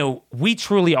 We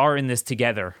truly are in this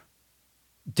together.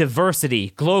 Diversity,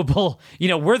 global,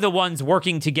 we're the ones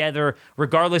working together,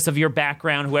 regardless of your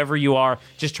background, whoever you are,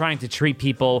 just trying to treat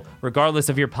people, regardless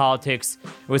of your politics.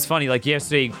 It was funny, like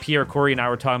yesterday, Pierre Corey and I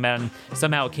were talking about, and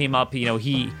somehow it came up,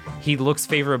 he looks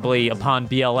favorably upon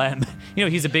BLM.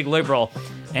 He's a big liberal,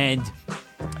 and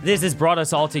this has brought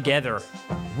us all together.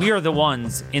 We are the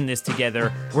ones in this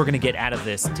together. We're going to get out of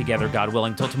this together, God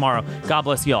willing. Till tomorrow, God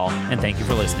bless y'all, and thank you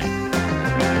for listening.